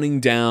are running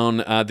down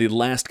the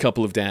last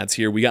couple of dads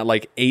here. We got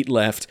like 8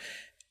 left.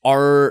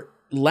 Our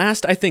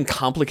last, I think,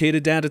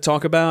 complicated dad to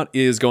talk about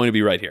is going to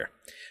be right here.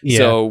 Yeah.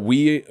 So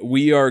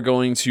we are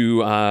going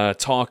to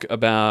talk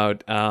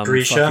about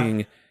Grisha.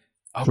 Fucking,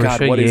 oh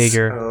God, what is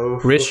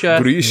Grisha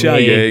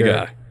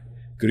Yeager.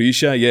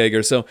 Grisha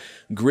Yeager. So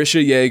Grisha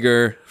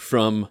Yeager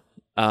from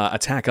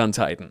Attack on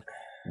Titan.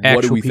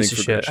 What do we think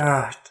for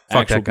Grisha?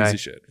 Fuck that guy. Piece of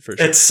shit, for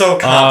sure. It's so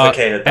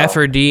complicated. F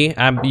or D.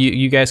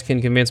 You guys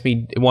can convince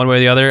me one way or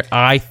the other.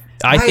 I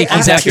think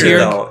he's F tier.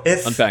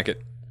 Unpack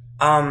it.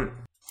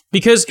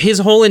 Because his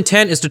whole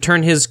intent is to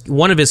turn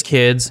one of his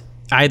kids,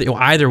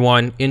 either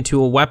one,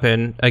 into a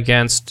weapon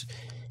against.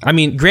 I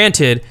mean,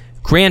 granted,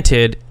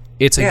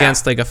 it's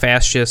against like a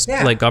fascist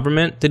like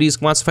government that he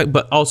wants to fight,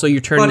 but also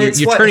you're turning your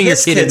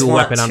kid into a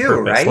weapon on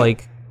purpose. Right?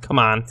 Like, come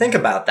on. Think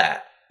about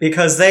that.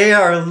 Because they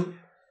are...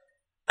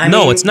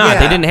 No, it's not.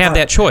 They didn't have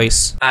that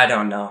choice. I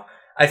don't know.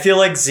 I feel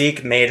like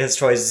Zeke made his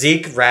choice.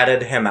 Zeke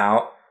ratted him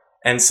out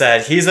and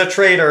said, he's a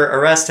traitor,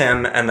 arrest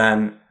him, and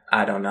then,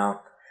 I don't know.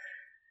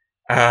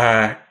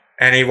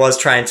 And he was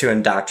trying to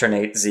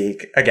indoctrinate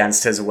Zeke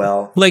against his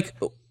will. Like,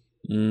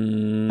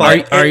 you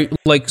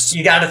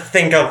gotta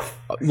think of...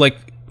 Like...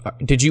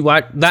 Did you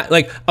watch that?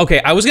 Like, okay,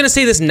 I was gonna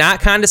say this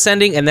not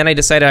condescending, and then I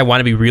decided I want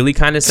to be really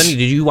condescending.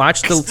 Did you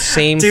watch the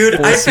same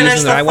full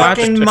season that I watched?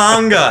 Dude, I finished the fucking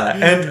manga.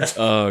 And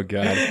oh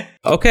god.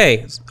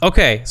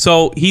 Okay.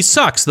 So he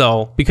sucks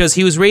though because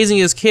he was raising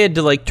his kid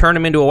to like turn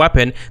him into a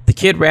weapon. The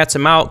kid rats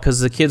him out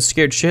because the kid's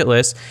scared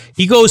shitless.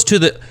 He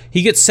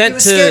gets sent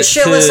to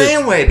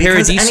anyway,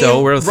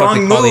 Paradiso, where the fuck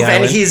they call the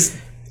island. And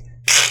he's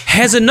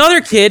has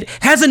another kid,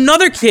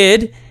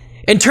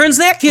 and turns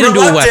that kid into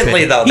a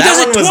weapon. Though, he does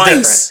it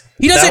twice.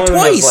 He does it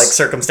twice. Was like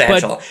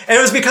circumstantial, and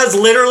it was because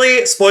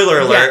literally, spoiler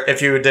alert,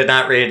 if you did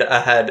not read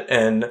ahead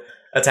in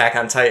Attack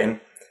on Titan,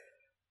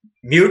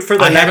 Mute for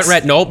the I next... haven't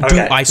read. Nope. Okay, Dude,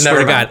 I swear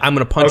never to God, mind. I'm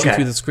going to punch you Okay.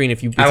 through the screen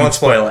if you. I won't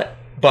spoil it,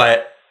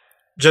 but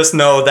just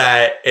know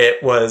that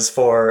it was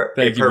for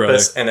Thank a you,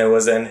 purpose, and it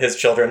was in his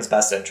children's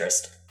best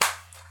interest.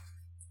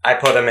 I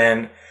put him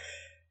in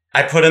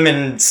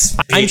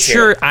B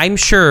tier. I'm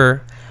sure.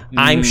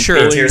 B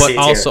tier, But C tier.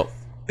 also,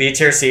 B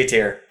tier, C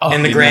tier. Oh,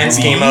 in the in grand the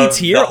scheme B of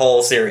tier? the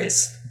whole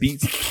series.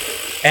 Beat.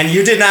 And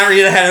you did not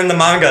read ahead in the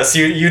manga, so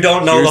you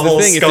don't know Here's the whole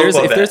thing. scope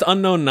of If it. there's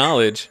unknown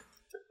knowledge.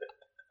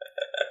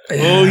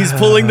 Oh, he's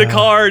pulling the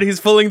card. He's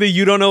pulling the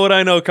 "you don't know what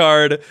I know"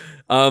 card.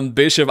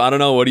 Bishop, I don't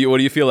know. What do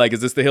you feel like?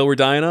 Is this the hill we're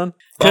dying on?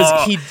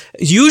 Because he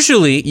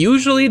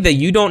usually the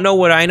 "you don't know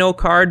what I know"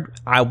 card,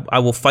 I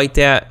will fight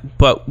that.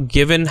 But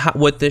given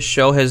what this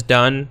show has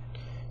done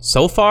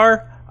so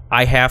far,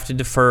 I have to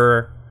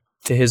defer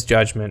to his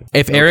judgment.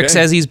 If Eric Okay.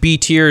 says he's B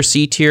tier or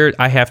C tier,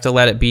 I have to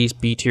let it be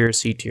B tier or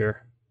C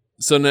tier.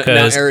 So now,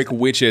 'Cause- Eric,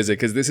 which is it?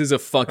 Because this is a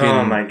fucking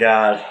Oh my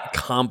god.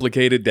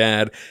 complicated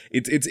dad.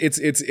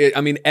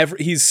 I mean,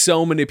 he's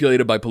so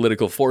manipulated by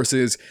political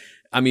forces.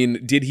 I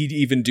mean, did he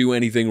even do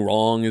anything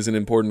wrong is an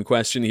important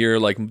question here.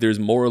 Like, there's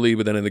morally,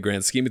 but then in the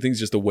grand scheme of things,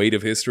 just the weight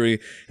of history.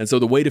 And so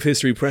the weight of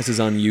history presses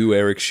on you,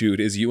 Eric Shute,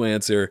 as you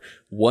answer,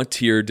 what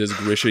tier does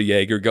Grisha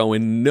Jaeger go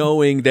in,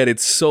 knowing that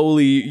it's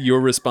solely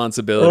your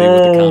responsibility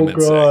with the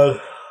comments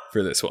say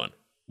for this one?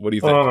 What do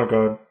you think? Oh my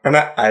god. And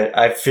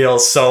I feel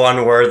so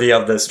unworthy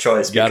of this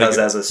choice Gotta because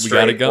go. as a We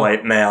gotta straight go.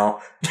 white male,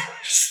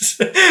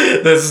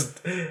 this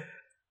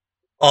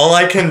all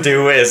I can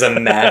do is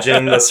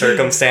imagine the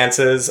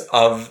circumstances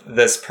of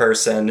this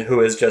person who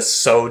is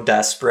just so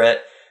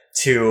desperate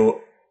to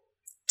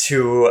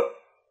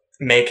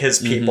make his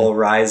people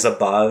rise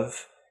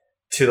above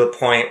to the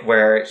point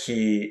where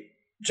he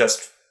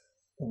just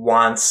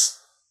wants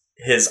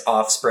his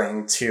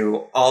offspring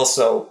to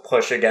also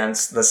push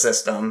against the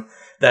system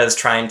that is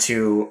trying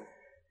to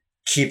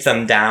keep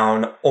them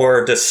down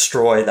or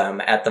destroy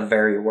them at the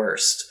very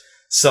worst.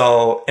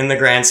 So, in the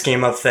grand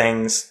scheme of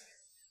things,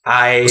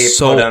 I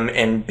So, put him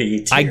in B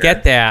tier. I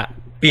get that,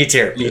 B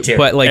tier.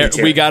 but like, B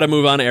tier. We got to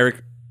move on,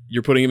 Eric.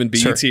 You're putting him in B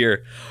Sure.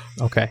 tier.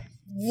 okay.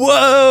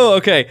 Whoa,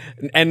 okay.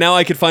 And now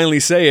I could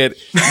finally say it.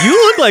 You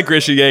look like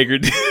Grisha Jaeger,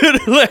 dude.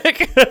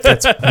 Like,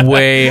 That's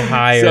way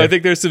higher. so I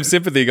think there's some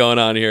sympathy going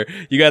on here.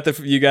 You got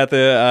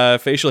the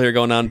facial hair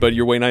going on, but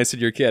you're way nicer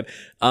to your kid.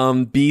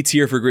 B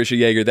tier for Grisha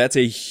Jaeger. That's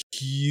a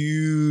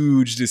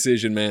huge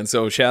decision, man.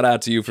 So shout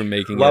out to you for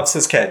making Loves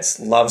his kids.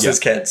 Loves his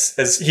kids.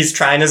 He's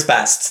trying his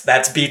best.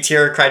 That's B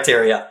tier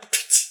criteria.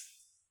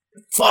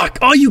 Fuck!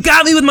 Oh, you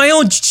got me with my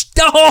own.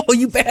 Oh,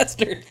 you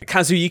bastard! it.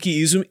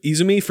 Kazuyuki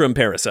Izumi from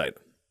Parasite.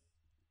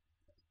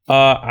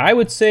 I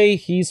would say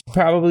he's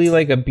probably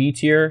like a B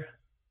tier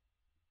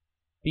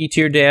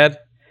dad.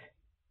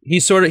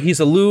 He's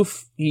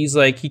aloof. He's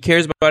like, he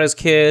cares about his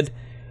kid.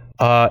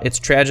 It's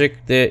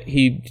tragic that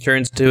he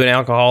turns to an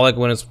alcoholic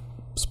when his,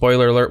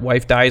 spoiler alert,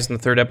 wife dies in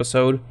the 3rd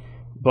episode.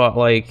 But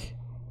like,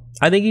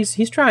 I think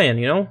he's trying,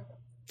 you know?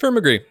 Firm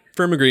agree.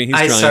 He's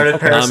I trying. started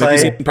Have you Parasite.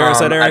 seen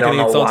Parasite, Eric? I don't Any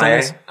know thoughts on why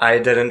this? I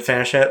didn't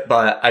finish it,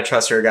 but I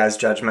trust your guys'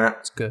 judgment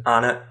good.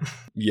 on it.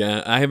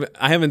 Yeah,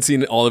 I haven't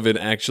seen all of it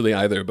actually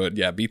either, but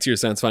yeah, B tier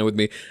sounds fine with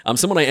me.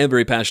 Someone I am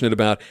very passionate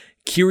about,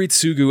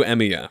 Kiritsugu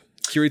Emiya.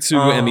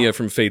 Emiya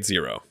from Fate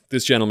Zero.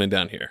 This gentleman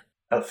down here.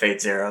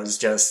 Fate Zero is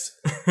just...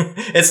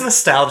 it's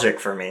nostalgic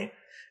for me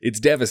It's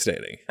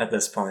devastating. at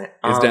this point.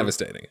 It's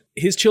devastating.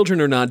 His children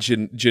are not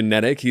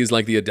genetic. He's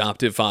like the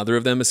adoptive father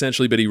of them,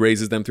 essentially, but he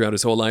raises them throughout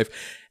his whole life.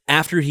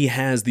 After he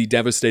has the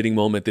devastating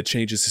moment that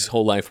changes his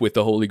whole life with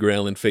the Holy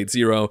Grail in Fate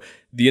Zero,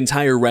 the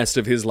entire rest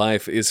of his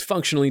life is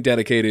functionally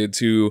dedicated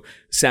to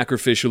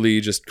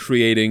sacrificially just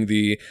creating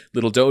the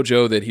little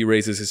dojo that he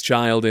raises his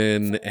child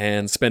in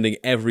and spending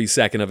every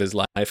second of his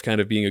life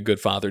kind of being a good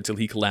father till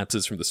he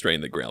collapses from the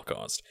strain that Grail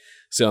caused.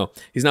 So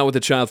he's not with the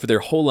child for their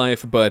whole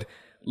life, but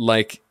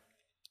like...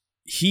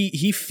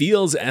 He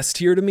feels S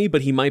tier to me,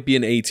 but he might be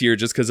an A tier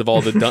just because of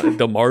all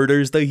the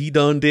martyrs that he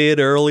done did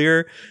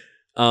earlier.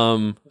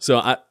 So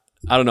I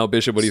don't know,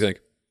 Bishop. What do you think?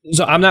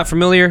 So I'm not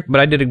familiar,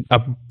 but I did a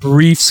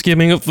brief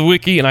skimming of the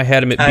wiki, and I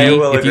had him at B. I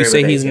will If you agree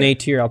say with he's A an tier. A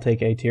tier, I'll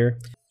take A tier.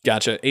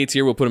 Gotcha. A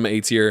tier. We'll put him at A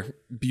tier.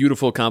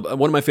 Beautiful comp.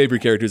 One of my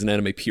favorite characters in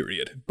anime.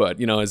 Period. But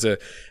you know, as a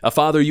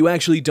father, you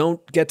actually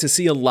don't get to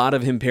see a lot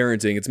of him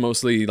parenting. It's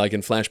mostly like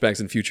in flashbacks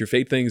and future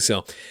Fate things.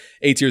 So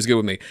A tier is good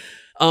with me.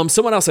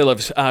 Someone else I love,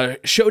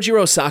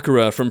 Shojiro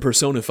Sakura from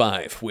Persona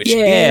 5, which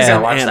Yeah. is I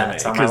an watched that. anime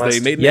It's on my because they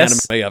list. made an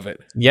Yes. anime of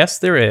it. Yes,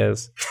 there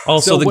is.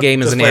 Also, So the what-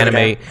 game is just an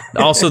play the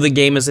anime. Also, the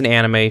game is an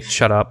anime.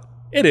 Shut up.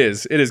 It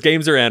is.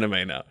 Games are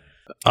anime now.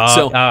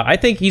 So- I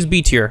think he's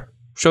B tier.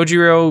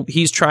 Shojiro,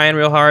 he's trying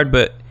real hard,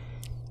 but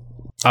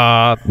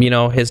you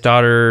know, his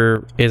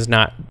daughter is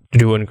not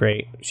doing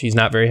great. She's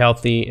not very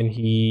healthy, and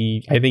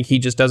I think he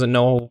just doesn't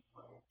know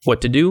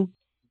what to do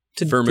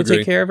Firm to agree.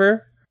 take care of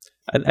her.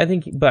 I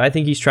think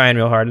he's trying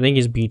real hard. I think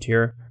he's B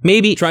tier.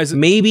 Maybe Tries it-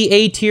 maybe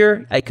A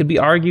tier. It could be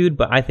argued,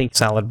 but I think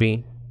solid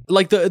B.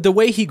 Like the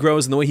way he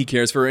grows and the way he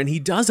cares for her, and he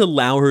does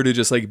allow her to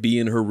just like be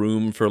in her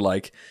room for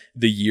like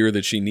the year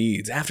that she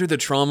needs after the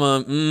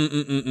trauma.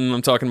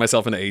 I'm talking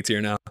myself into A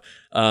tier now.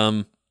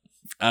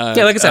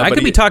 Yeah, like I said, I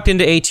could be talked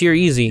into A tier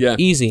easy. Yeah.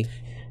 Easy. He's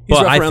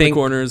But rough I around think the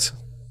corners.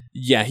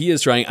 Yeah, he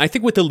is trying. I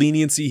think with the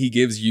leniency he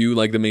gives you,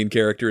 like the main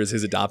character is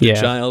his adopted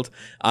Yeah. child,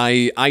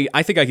 I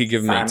think I could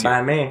give him Fine A tier.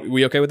 by me.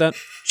 We okay with that?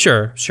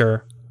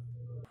 sure.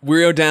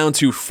 We're down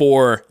to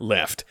 4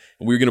 left.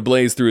 We're going to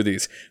blaze through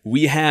these.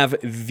 We have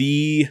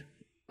the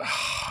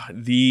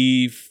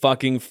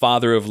fucking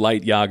father of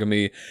light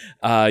Yagami,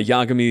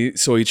 Yagami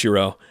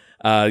Soichiro,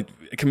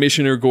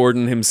 Commissioner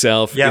Gordon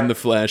himself Yep. in the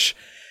flesh.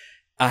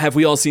 Have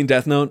we all seen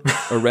Death Note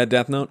or read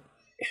Death Note?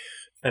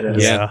 It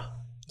is. Yeah.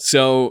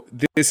 So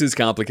this is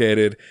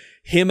complicated.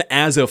 Him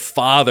as a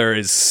father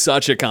is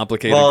such a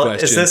complicated Well,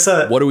 question. is this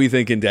a- What are we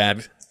thinking,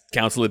 Dad?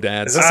 Council of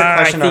Dads. Is this a I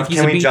question think of he's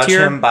can a we B judge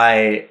tier. him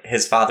by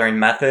his fathering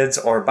methods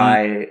or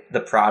by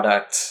the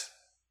product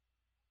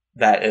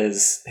that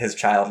is his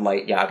child,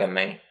 Light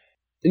Yagami?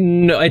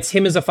 No, it's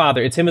him as a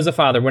father.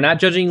 We're not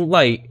judging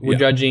Light. We're Yeah.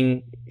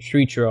 judging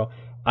Shuichiro.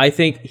 I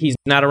think he's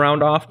not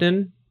around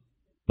often,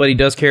 but he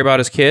does care about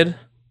his kid.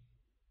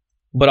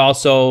 But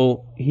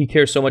also, he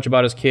cares so much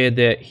about his kid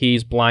that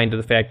he's blind to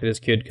the fact that his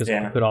kid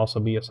could also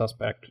be a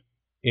suspect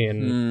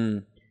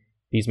in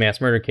these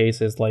mass murder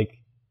cases. Like,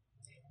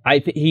 I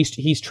think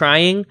he's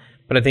trying,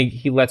 but I think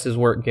he lets his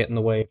work get in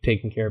the way of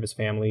taking care of his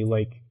family.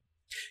 Like,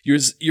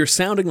 You're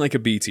sounding like a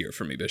B tier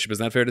for me, Bishop. Is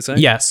that fair to say?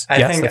 yes, I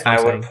yes, think that's what I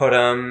I'm would saying. put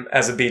him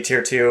as a B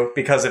tier too,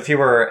 because if he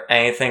were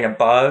anything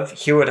above,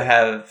 he would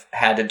have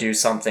had to do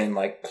something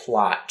like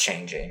plot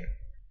changing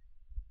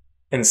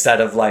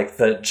instead of like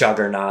the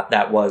juggernaut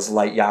that was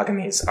Light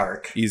Yagami's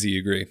arc. Easy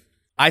agree.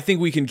 I think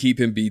we can keep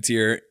him B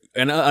tier.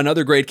 And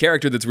another great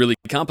character that's really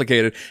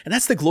complicated, and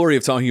that's the glory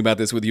of talking about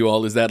this with you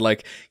all, is that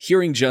like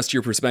hearing just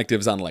your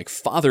perspectives on like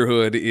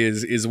fatherhood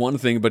is one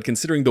thing, but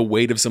considering the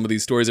weight of some of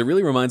these stories, it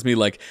really reminds me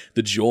like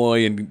the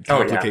joy and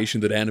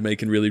complication that anime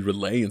can really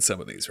relay in some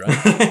of these, right?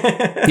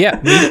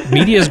 Yeah,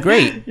 media is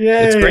great.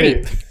 It's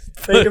great.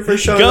 Thank you for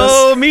showing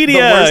Go us media,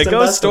 the worst and go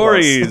best of us.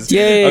 stories.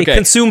 Yay, Okay.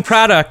 consume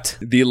product.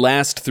 The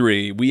last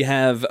 3 we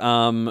have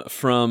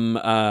from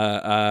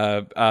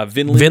Vinland,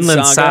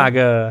 Vinland Saga.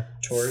 Saga.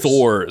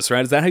 Thors,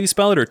 right? Is that how you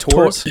spell it, or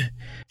Tors?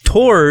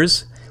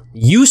 Tors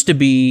used to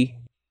be,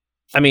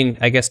 I mean,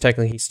 I guess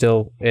technically he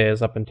still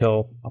is up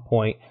until a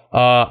point,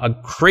 a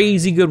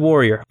crazy good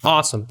warrior.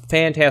 Awesome.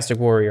 Fantastic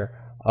warrior.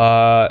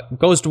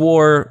 Goes to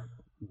war,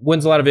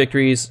 wins a lot of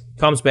victories,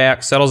 comes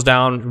back, settles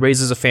down,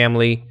 raises a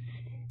family.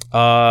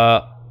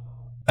 I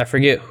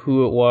forget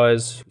who it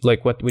was,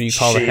 like what you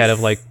call the head of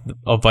like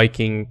a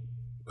Viking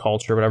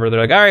culture or whatever.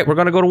 They're like, all right, we're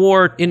going to go to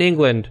war in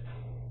England.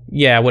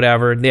 Yeah,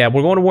 whatever. Yeah,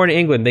 we're going to war in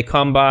England. They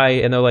come by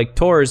and they're like,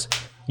 Tors,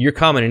 you're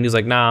coming. And he's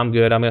like, nah, I'm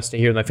good. I'm going to stay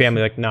here with my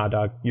family. Like, nah,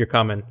 dog, you're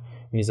coming. And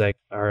he's like,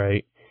 all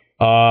right.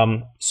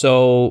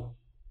 So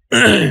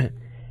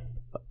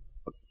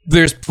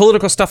there's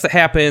political stuff that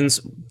happens.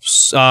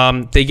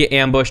 They get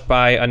ambushed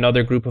by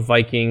another group of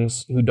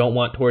Vikings who don't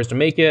want Tors to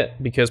make it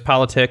because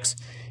politics.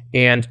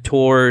 And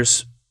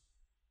Tors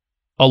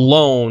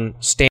alone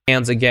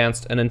stands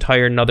against an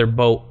entire another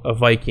boat of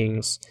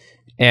Vikings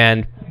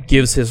and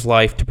gives his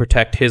life to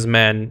protect his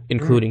men,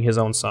 including his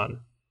own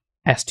son.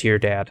 S tier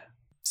dad.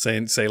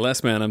 Say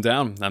less, man. I'm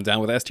down. I'm down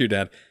with S tier,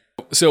 Dad.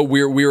 So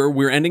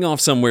we're ending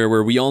off somewhere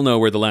where we all know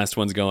where the last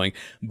one's going,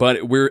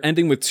 but we're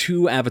ending with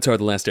 2 Avatar: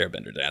 The Last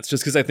Airbender dads,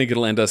 just because I think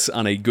it'll end us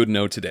on a good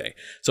note today.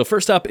 So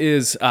first up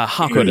is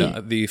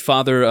Hakoda, the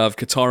father of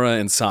Katara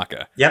and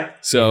Sokka. Yep.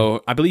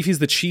 So I believe he's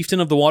the chieftain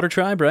of the Water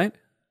Tribe, right?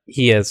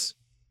 He is.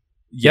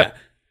 Yeah.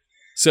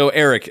 So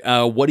Eric,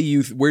 where do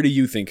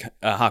you think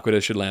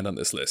Hakoda should land on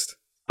this list?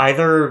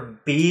 Either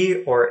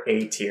B or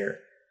A tier,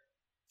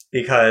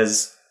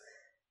 because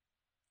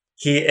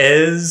he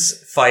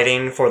is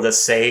fighting for the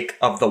sake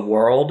of the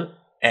world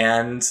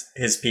and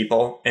his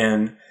people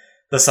in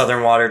the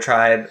Southern Water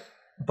Tribe,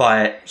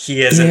 but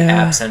he is an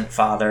absent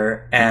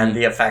father, and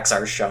the effects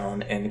are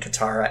shown in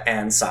Katara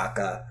and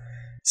Sokka.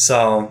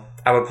 So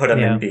I would put him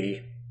in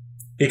B,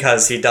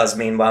 because he does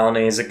mean well and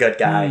he's a good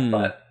guy,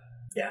 but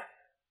yeah.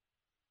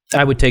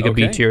 I would take a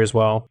B Okay. tier as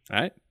well. All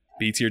right.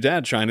 B tier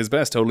dad, trying his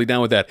best, totally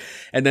down with that.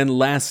 And then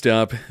last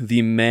up,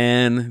 the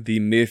man, the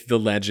myth, the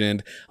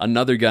legend,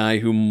 another guy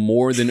who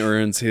more than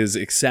earns his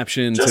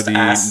exception Just to the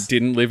ass.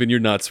 didn't live in your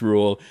nuts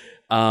rule.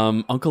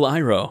 Uncle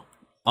Iroh.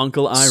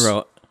 Uncle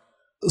Iroh.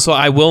 So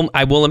I will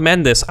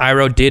amend this.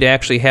 Iroh did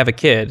actually have a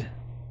kid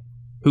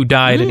who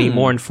died and he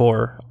mourned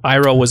for.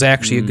 Iroh was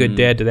actually a good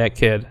dad to that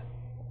kid.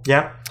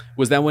 Yep.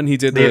 Was that when he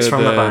did Leaves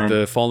from the vine.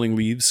 the Falling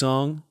Leaves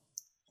song?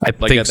 I Like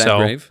think at that so.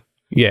 grave?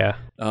 Yeah.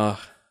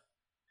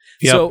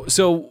 Yep.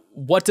 So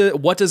what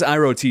does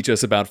Iroh teach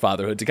us about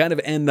fatherhood? To kind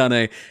of end on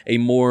a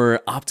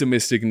more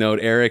optimistic note,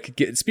 Eric,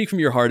 speak from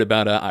your heart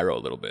about Iroh a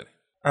little bit.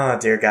 Oh,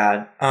 dear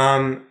God.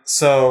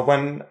 So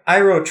when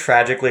Iroh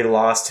tragically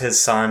lost his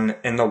son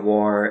in the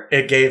war,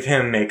 it gave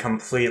him a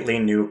completely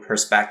new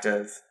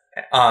perspective.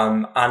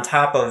 On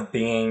top of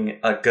being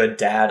a good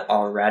dad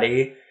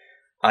already,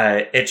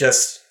 it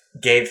just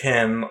gave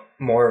him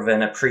more of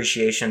an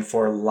appreciation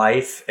for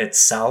life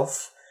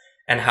itself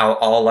and how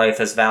all life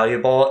is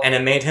valuable. And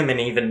it made him an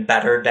even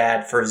better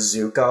dad for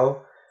Zuko,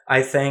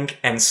 I think,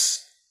 and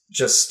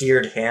just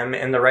steered him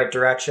in the right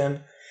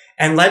direction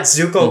and let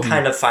Zuko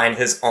kind of find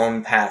his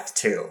own path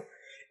too.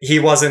 He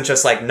wasn't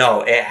just like,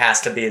 no, it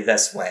has to be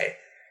this way.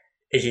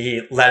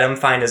 He let him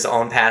find his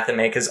own path and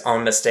make his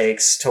own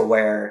mistakes to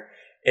where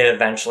it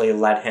eventually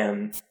led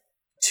him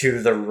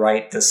to the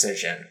right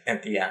decision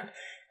at the end.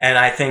 And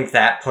I think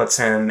that puts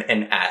him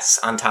an S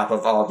on top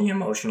of all the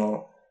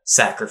emotional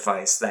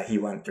sacrifice that he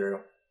went through.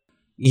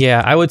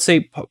 Yeah, I would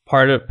say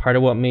part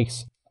of what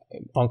makes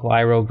Uncle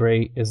Iroh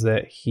great is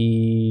that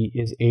he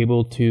is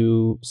able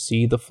to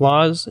see the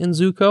flaws in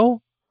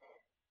Zuko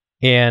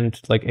and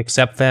like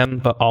accept them,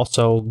 but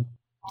also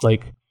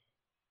like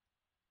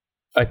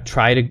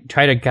try to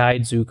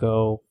guide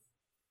Zuko,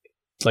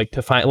 like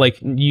to find like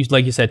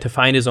you said, to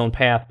find his own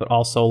path, but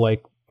also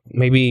like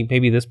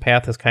maybe this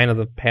path is kind of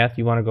the path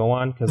you want to go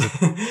on because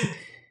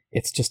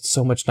it's just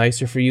so much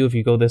nicer for you if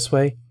you go this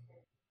way.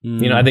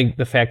 You know, I think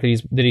the fact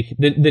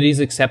that he's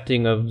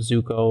accepting of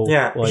Zuko.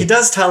 Yeah, like, he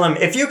does tell him,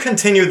 if you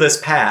continue this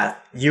path,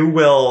 you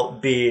will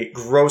be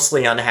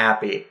grossly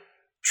unhappy.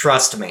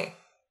 Trust me.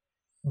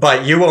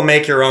 But you will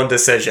make your own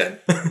decision.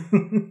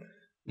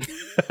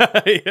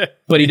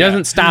 But he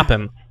doesn't stop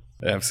him.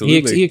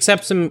 Absolutely. He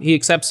accepts him. He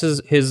accepts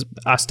his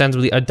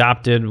ostensibly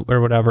adopted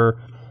or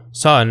whatever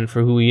son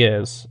for who he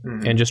is,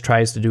 and just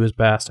tries to do his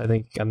best. I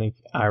think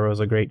Iroh's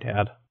a great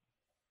dad.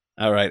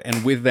 All right,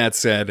 and with that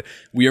said,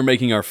 we are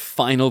making our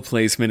final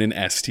placement in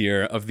S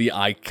tier of the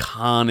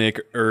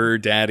iconic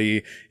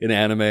daddy in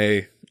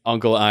anime,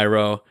 Uncle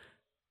Iroh.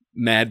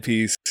 Mad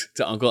peace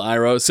to Uncle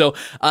Iroh. So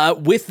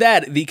with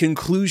that, the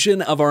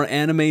conclusion of our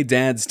anime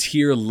dads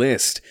tier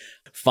list.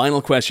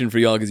 Final question for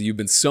y'all, because you've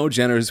been so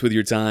generous with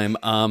your time.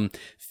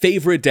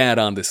 Favorite dad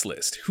on this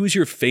list? Who's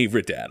your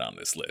favorite dad on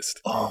this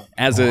list?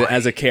 As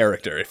a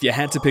character, if you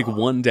had to pick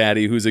one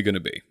daddy, who's it going to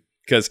be?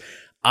 Because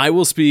I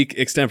will speak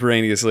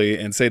extemporaneously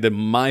and say that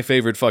my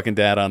favorite fucking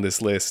dad on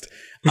this list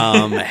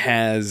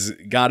has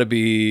got to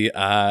be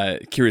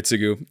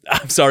Kiritsugu.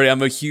 I'm sorry,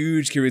 I'm a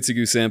huge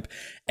Kiritsugu simp.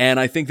 And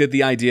I think that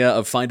the idea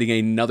of finding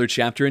another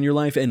chapter in your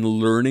life and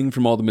learning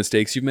from all the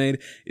mistakes you've made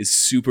is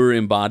super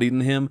embodied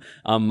in him.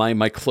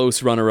 My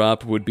close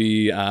runner-up would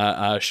be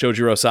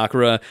Shojiro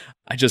Sakura.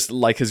 I just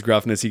like his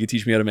gruffness. He could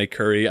teach me how to make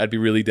curry. I'd be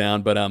really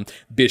down. But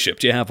Bishop,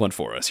 do you have one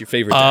for us? Your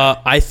favorite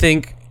dad?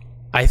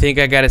 I think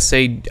I gotta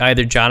say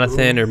either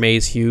Jonathan or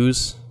Maze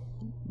Hughes.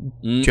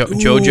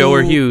 Jojo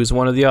or Hughes,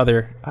 one or the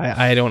other.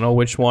 I don't know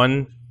which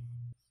one.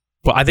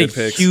 But I think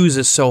Hughes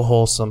is so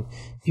wholesome.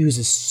 Hughes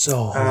is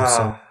so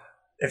wholesome.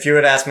 If you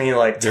had asked me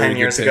like 10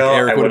 years ago,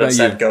 Eric, I would have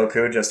said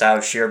Goku just out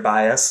of sheer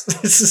bias.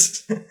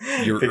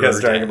 Because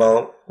Dragon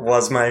Ball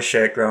was my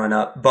shit growing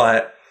up.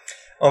 But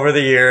over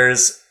the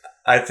years,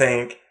 I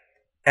think,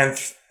 and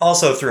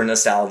also through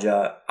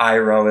nostalgia,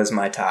 Iroh is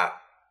my top.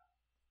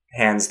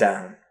 Hands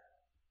down.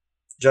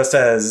 Just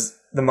as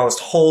the most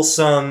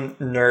wholesome,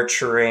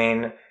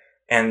 nurturing,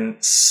 and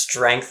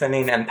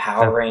strengthening,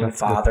 empowering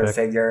father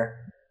figure.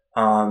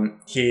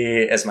 He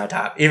is my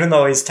top. Even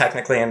though he's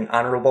technically an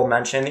honorable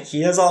mention,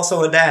 he is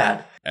also a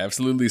dad.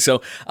 Absolutely.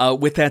 So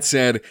with that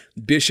said,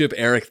 Bishop,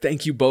 Eric,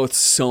 thank you both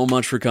so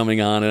much for coming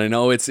on. And I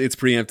know it's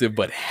preemptive,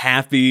 but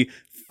happy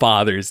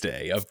Father's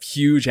Day. A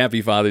huge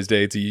happy Father's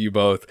Day to you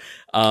both.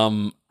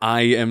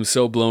 I am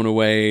so blown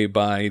away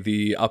by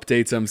the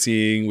updates I'm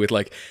seeing with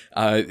like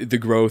the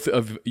growth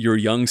of your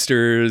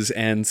youngsters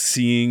and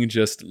seeing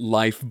just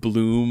life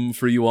bloom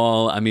for you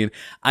all. I mean,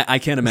 I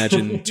can't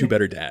imagine two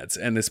better dads,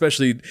 and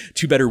especially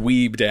two better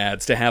weeb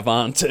dads to have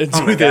on to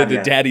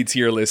the daddy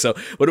tier list. So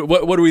what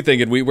are we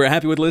thinking? We're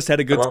happy with the list.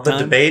 Had a good time. The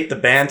debate, the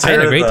banter. I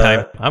had a great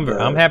time.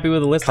 I'm happy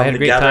with the list. I had a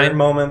great time.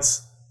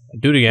 Moments.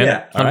 Do it again.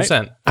 Yeah. 100%.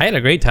 Right. I had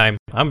a great time.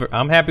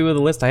 I'm happy with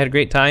the list. I had a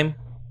great time.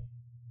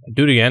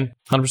 Do it again.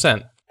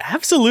 100%.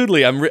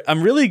 Absolutely.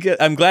 I'm really good.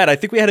 I'm glad. I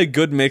think we had a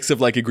good mix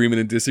of like agreement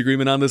and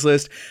disagreement on this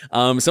list.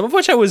 Some of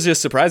which I was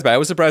just surprised by. I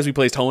was surprised we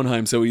placed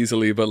Hohenheim so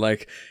easily, but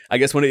like, I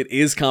guess when it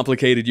is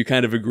complicated, you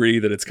kind of agree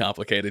that it's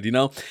complicated, you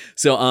know?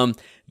 So,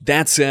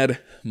 that said,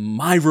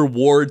 my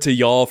reward to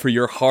y'all for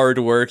your hard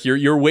work,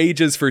 your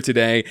wages for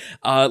today.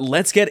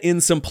 Let's get in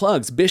some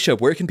plugs.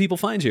 Bishop, where can people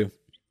find you?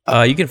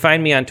 You can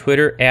find me on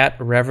Twitter at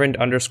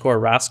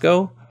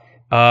Reverend_Roscoe.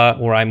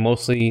 Where I'm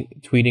mostly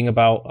tweeting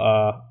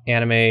about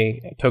anime,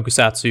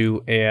 tokusatsu,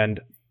 and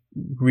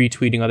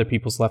retweeting other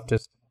people's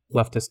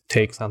leftist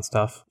takes on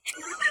stuff.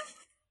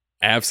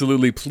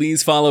 Absolutely.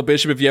 Please follow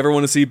Bishop. If you ever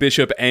want to see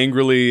Bishop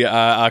angrily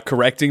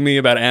correcting me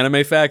about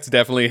anime facts,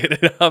 definitely hit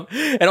it up.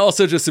 And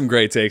also just some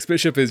great takes.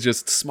 Bishop is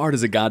just smart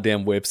as a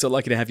goddamn whip. So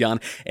lucky to have you on.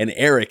 And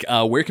Eric,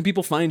 where can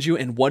people find you,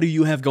 and what do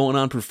you have going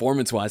on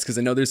performance-wise? Because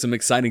I know there's some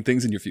exciting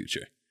things in your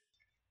future.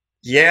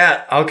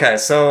 Yeah, okay.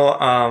 So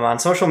on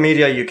social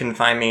media, you can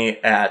find me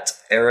at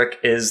Eric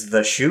is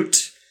the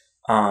Shoot,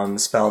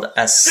 spelled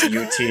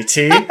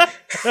S-U-T-T.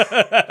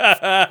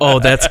 Oh,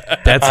 that's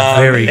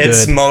very good.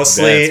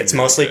 It's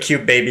mostly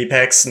cute baby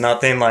pics,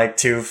 nothing like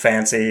too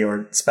fancy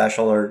or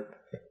special or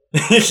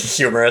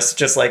humorous.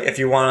 Just like if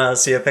you want to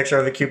see a picture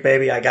of a cute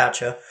baby, I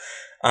gotcha.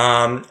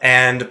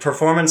 And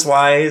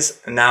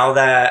performance-wise, now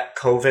that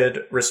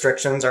COVID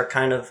restrictions are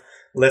kind of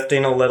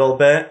lifting a little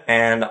bit,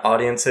 and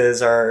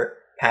audiences are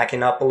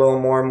packing up a little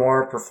more and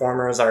more.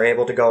 Performers are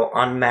able to go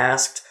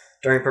unmasked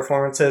during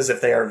performances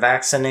if they are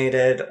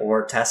vaccinated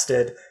or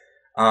tested.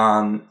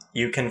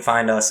 You can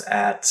find us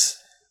at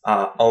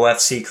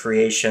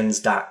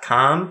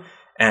ofccreations.com,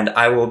 and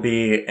I will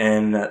be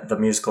in the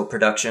musical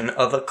production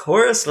of A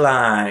Chorus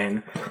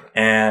Line.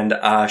 And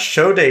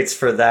show dates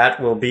for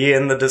that will be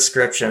in the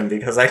description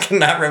because I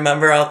cannot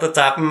remember off the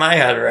top of my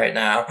head right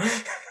now.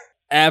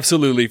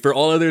 Absolutely. For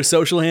all other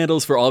social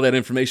handles, for all that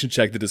information,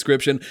 check the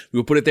description. We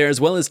will put it there,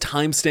 as well as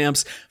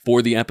timestamps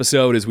for the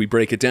episode as we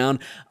break it down.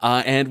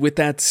 And with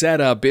that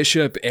said,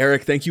 Bishop,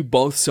 Eric, thank you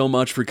both so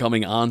much for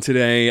coming on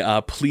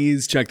today.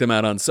 Please check them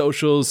out on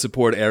socials.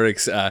 Support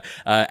Eric's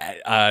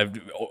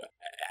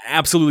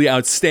absolutely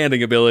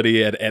outstanding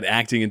ability at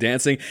acting and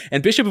dancing.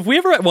 And Bishop, if we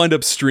ever wind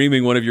up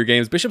streaming one of your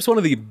games, Bishop's one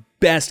of the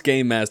best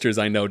game masters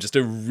I know. Just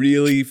a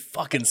really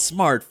fucking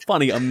smart,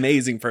 funny,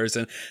 amazing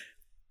person.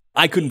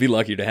 I couldn't be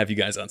luckier to have you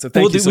guys on. So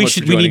thank you so much for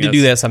joining us. We need to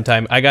do that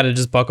sometime. I got to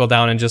just buckle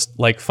down and just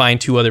like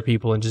find 2 other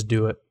people and just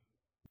do it.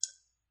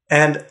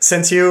 And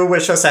since you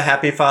wish us a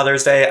happy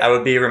Father's Day, I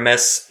would be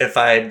remiss if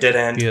I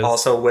didn't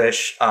also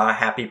wish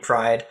happy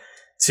Pride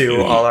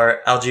to all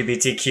our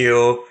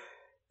LGBTQ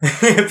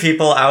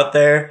people out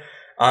there.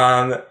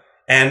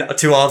 And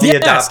to all the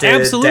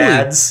adopted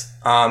dads,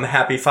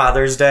 happy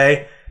Father's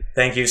Day.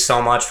 Thank you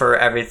so much for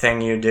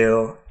everything you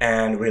do,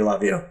 and we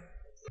love you.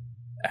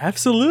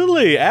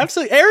 Absolutely.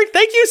 Eric,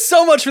 thank you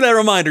so much for that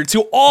reminder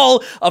to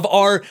all of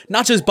our,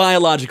 not just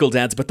biological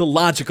dads, but the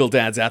logical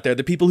dads out there,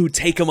 the people who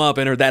take them up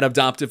and are that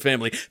adoptive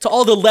family, to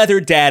all the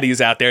leather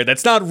daddies out there.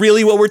 That's not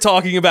really what we're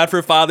talking about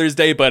for Father's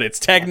Day, but it's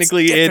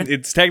technically,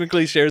 it's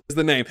technically shares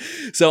the name.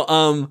 So,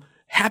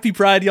 happy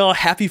Pride, y'all.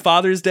 Happy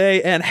Father's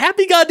Day. And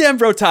happy goddamn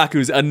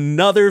Brotakus.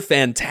 Another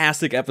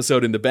fantastic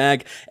episode in the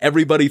bag.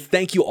 Everybody,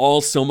 thank you all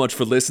so much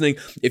for listening.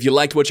 If you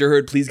liked what you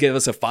heard, please give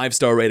us a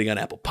 5-star rating on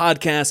Apple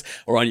Podcasts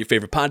or on your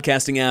favorite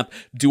podcasting app.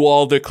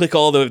 Click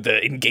all the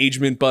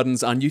engagement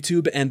buttons on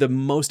YouTube. And the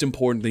most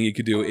important thing you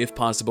could do, if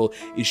possible,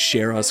 is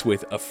share us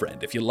with a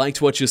friend. If you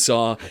liked what you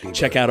saw,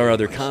 check out our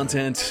other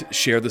content.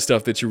 Share the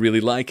stuff that you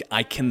really like.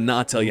 I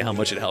cannot tell you how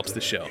much it helps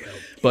the show.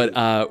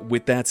 But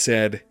with that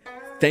said,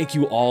 thank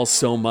you all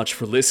so much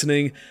for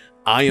listening.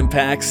 I am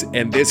Pax,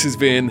 and this has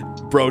been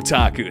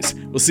Brotakus.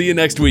 We'll see you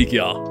next week,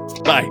 y'all.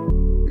 Bye.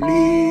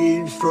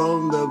 Leaves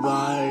from the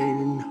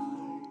vine,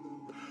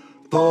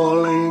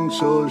 falling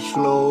so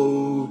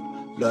slow,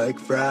 like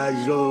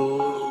fragile,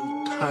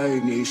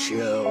 tiny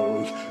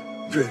shells,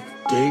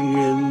 drifting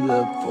in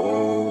the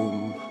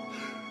foam.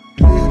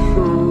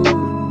 Little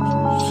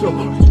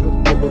soft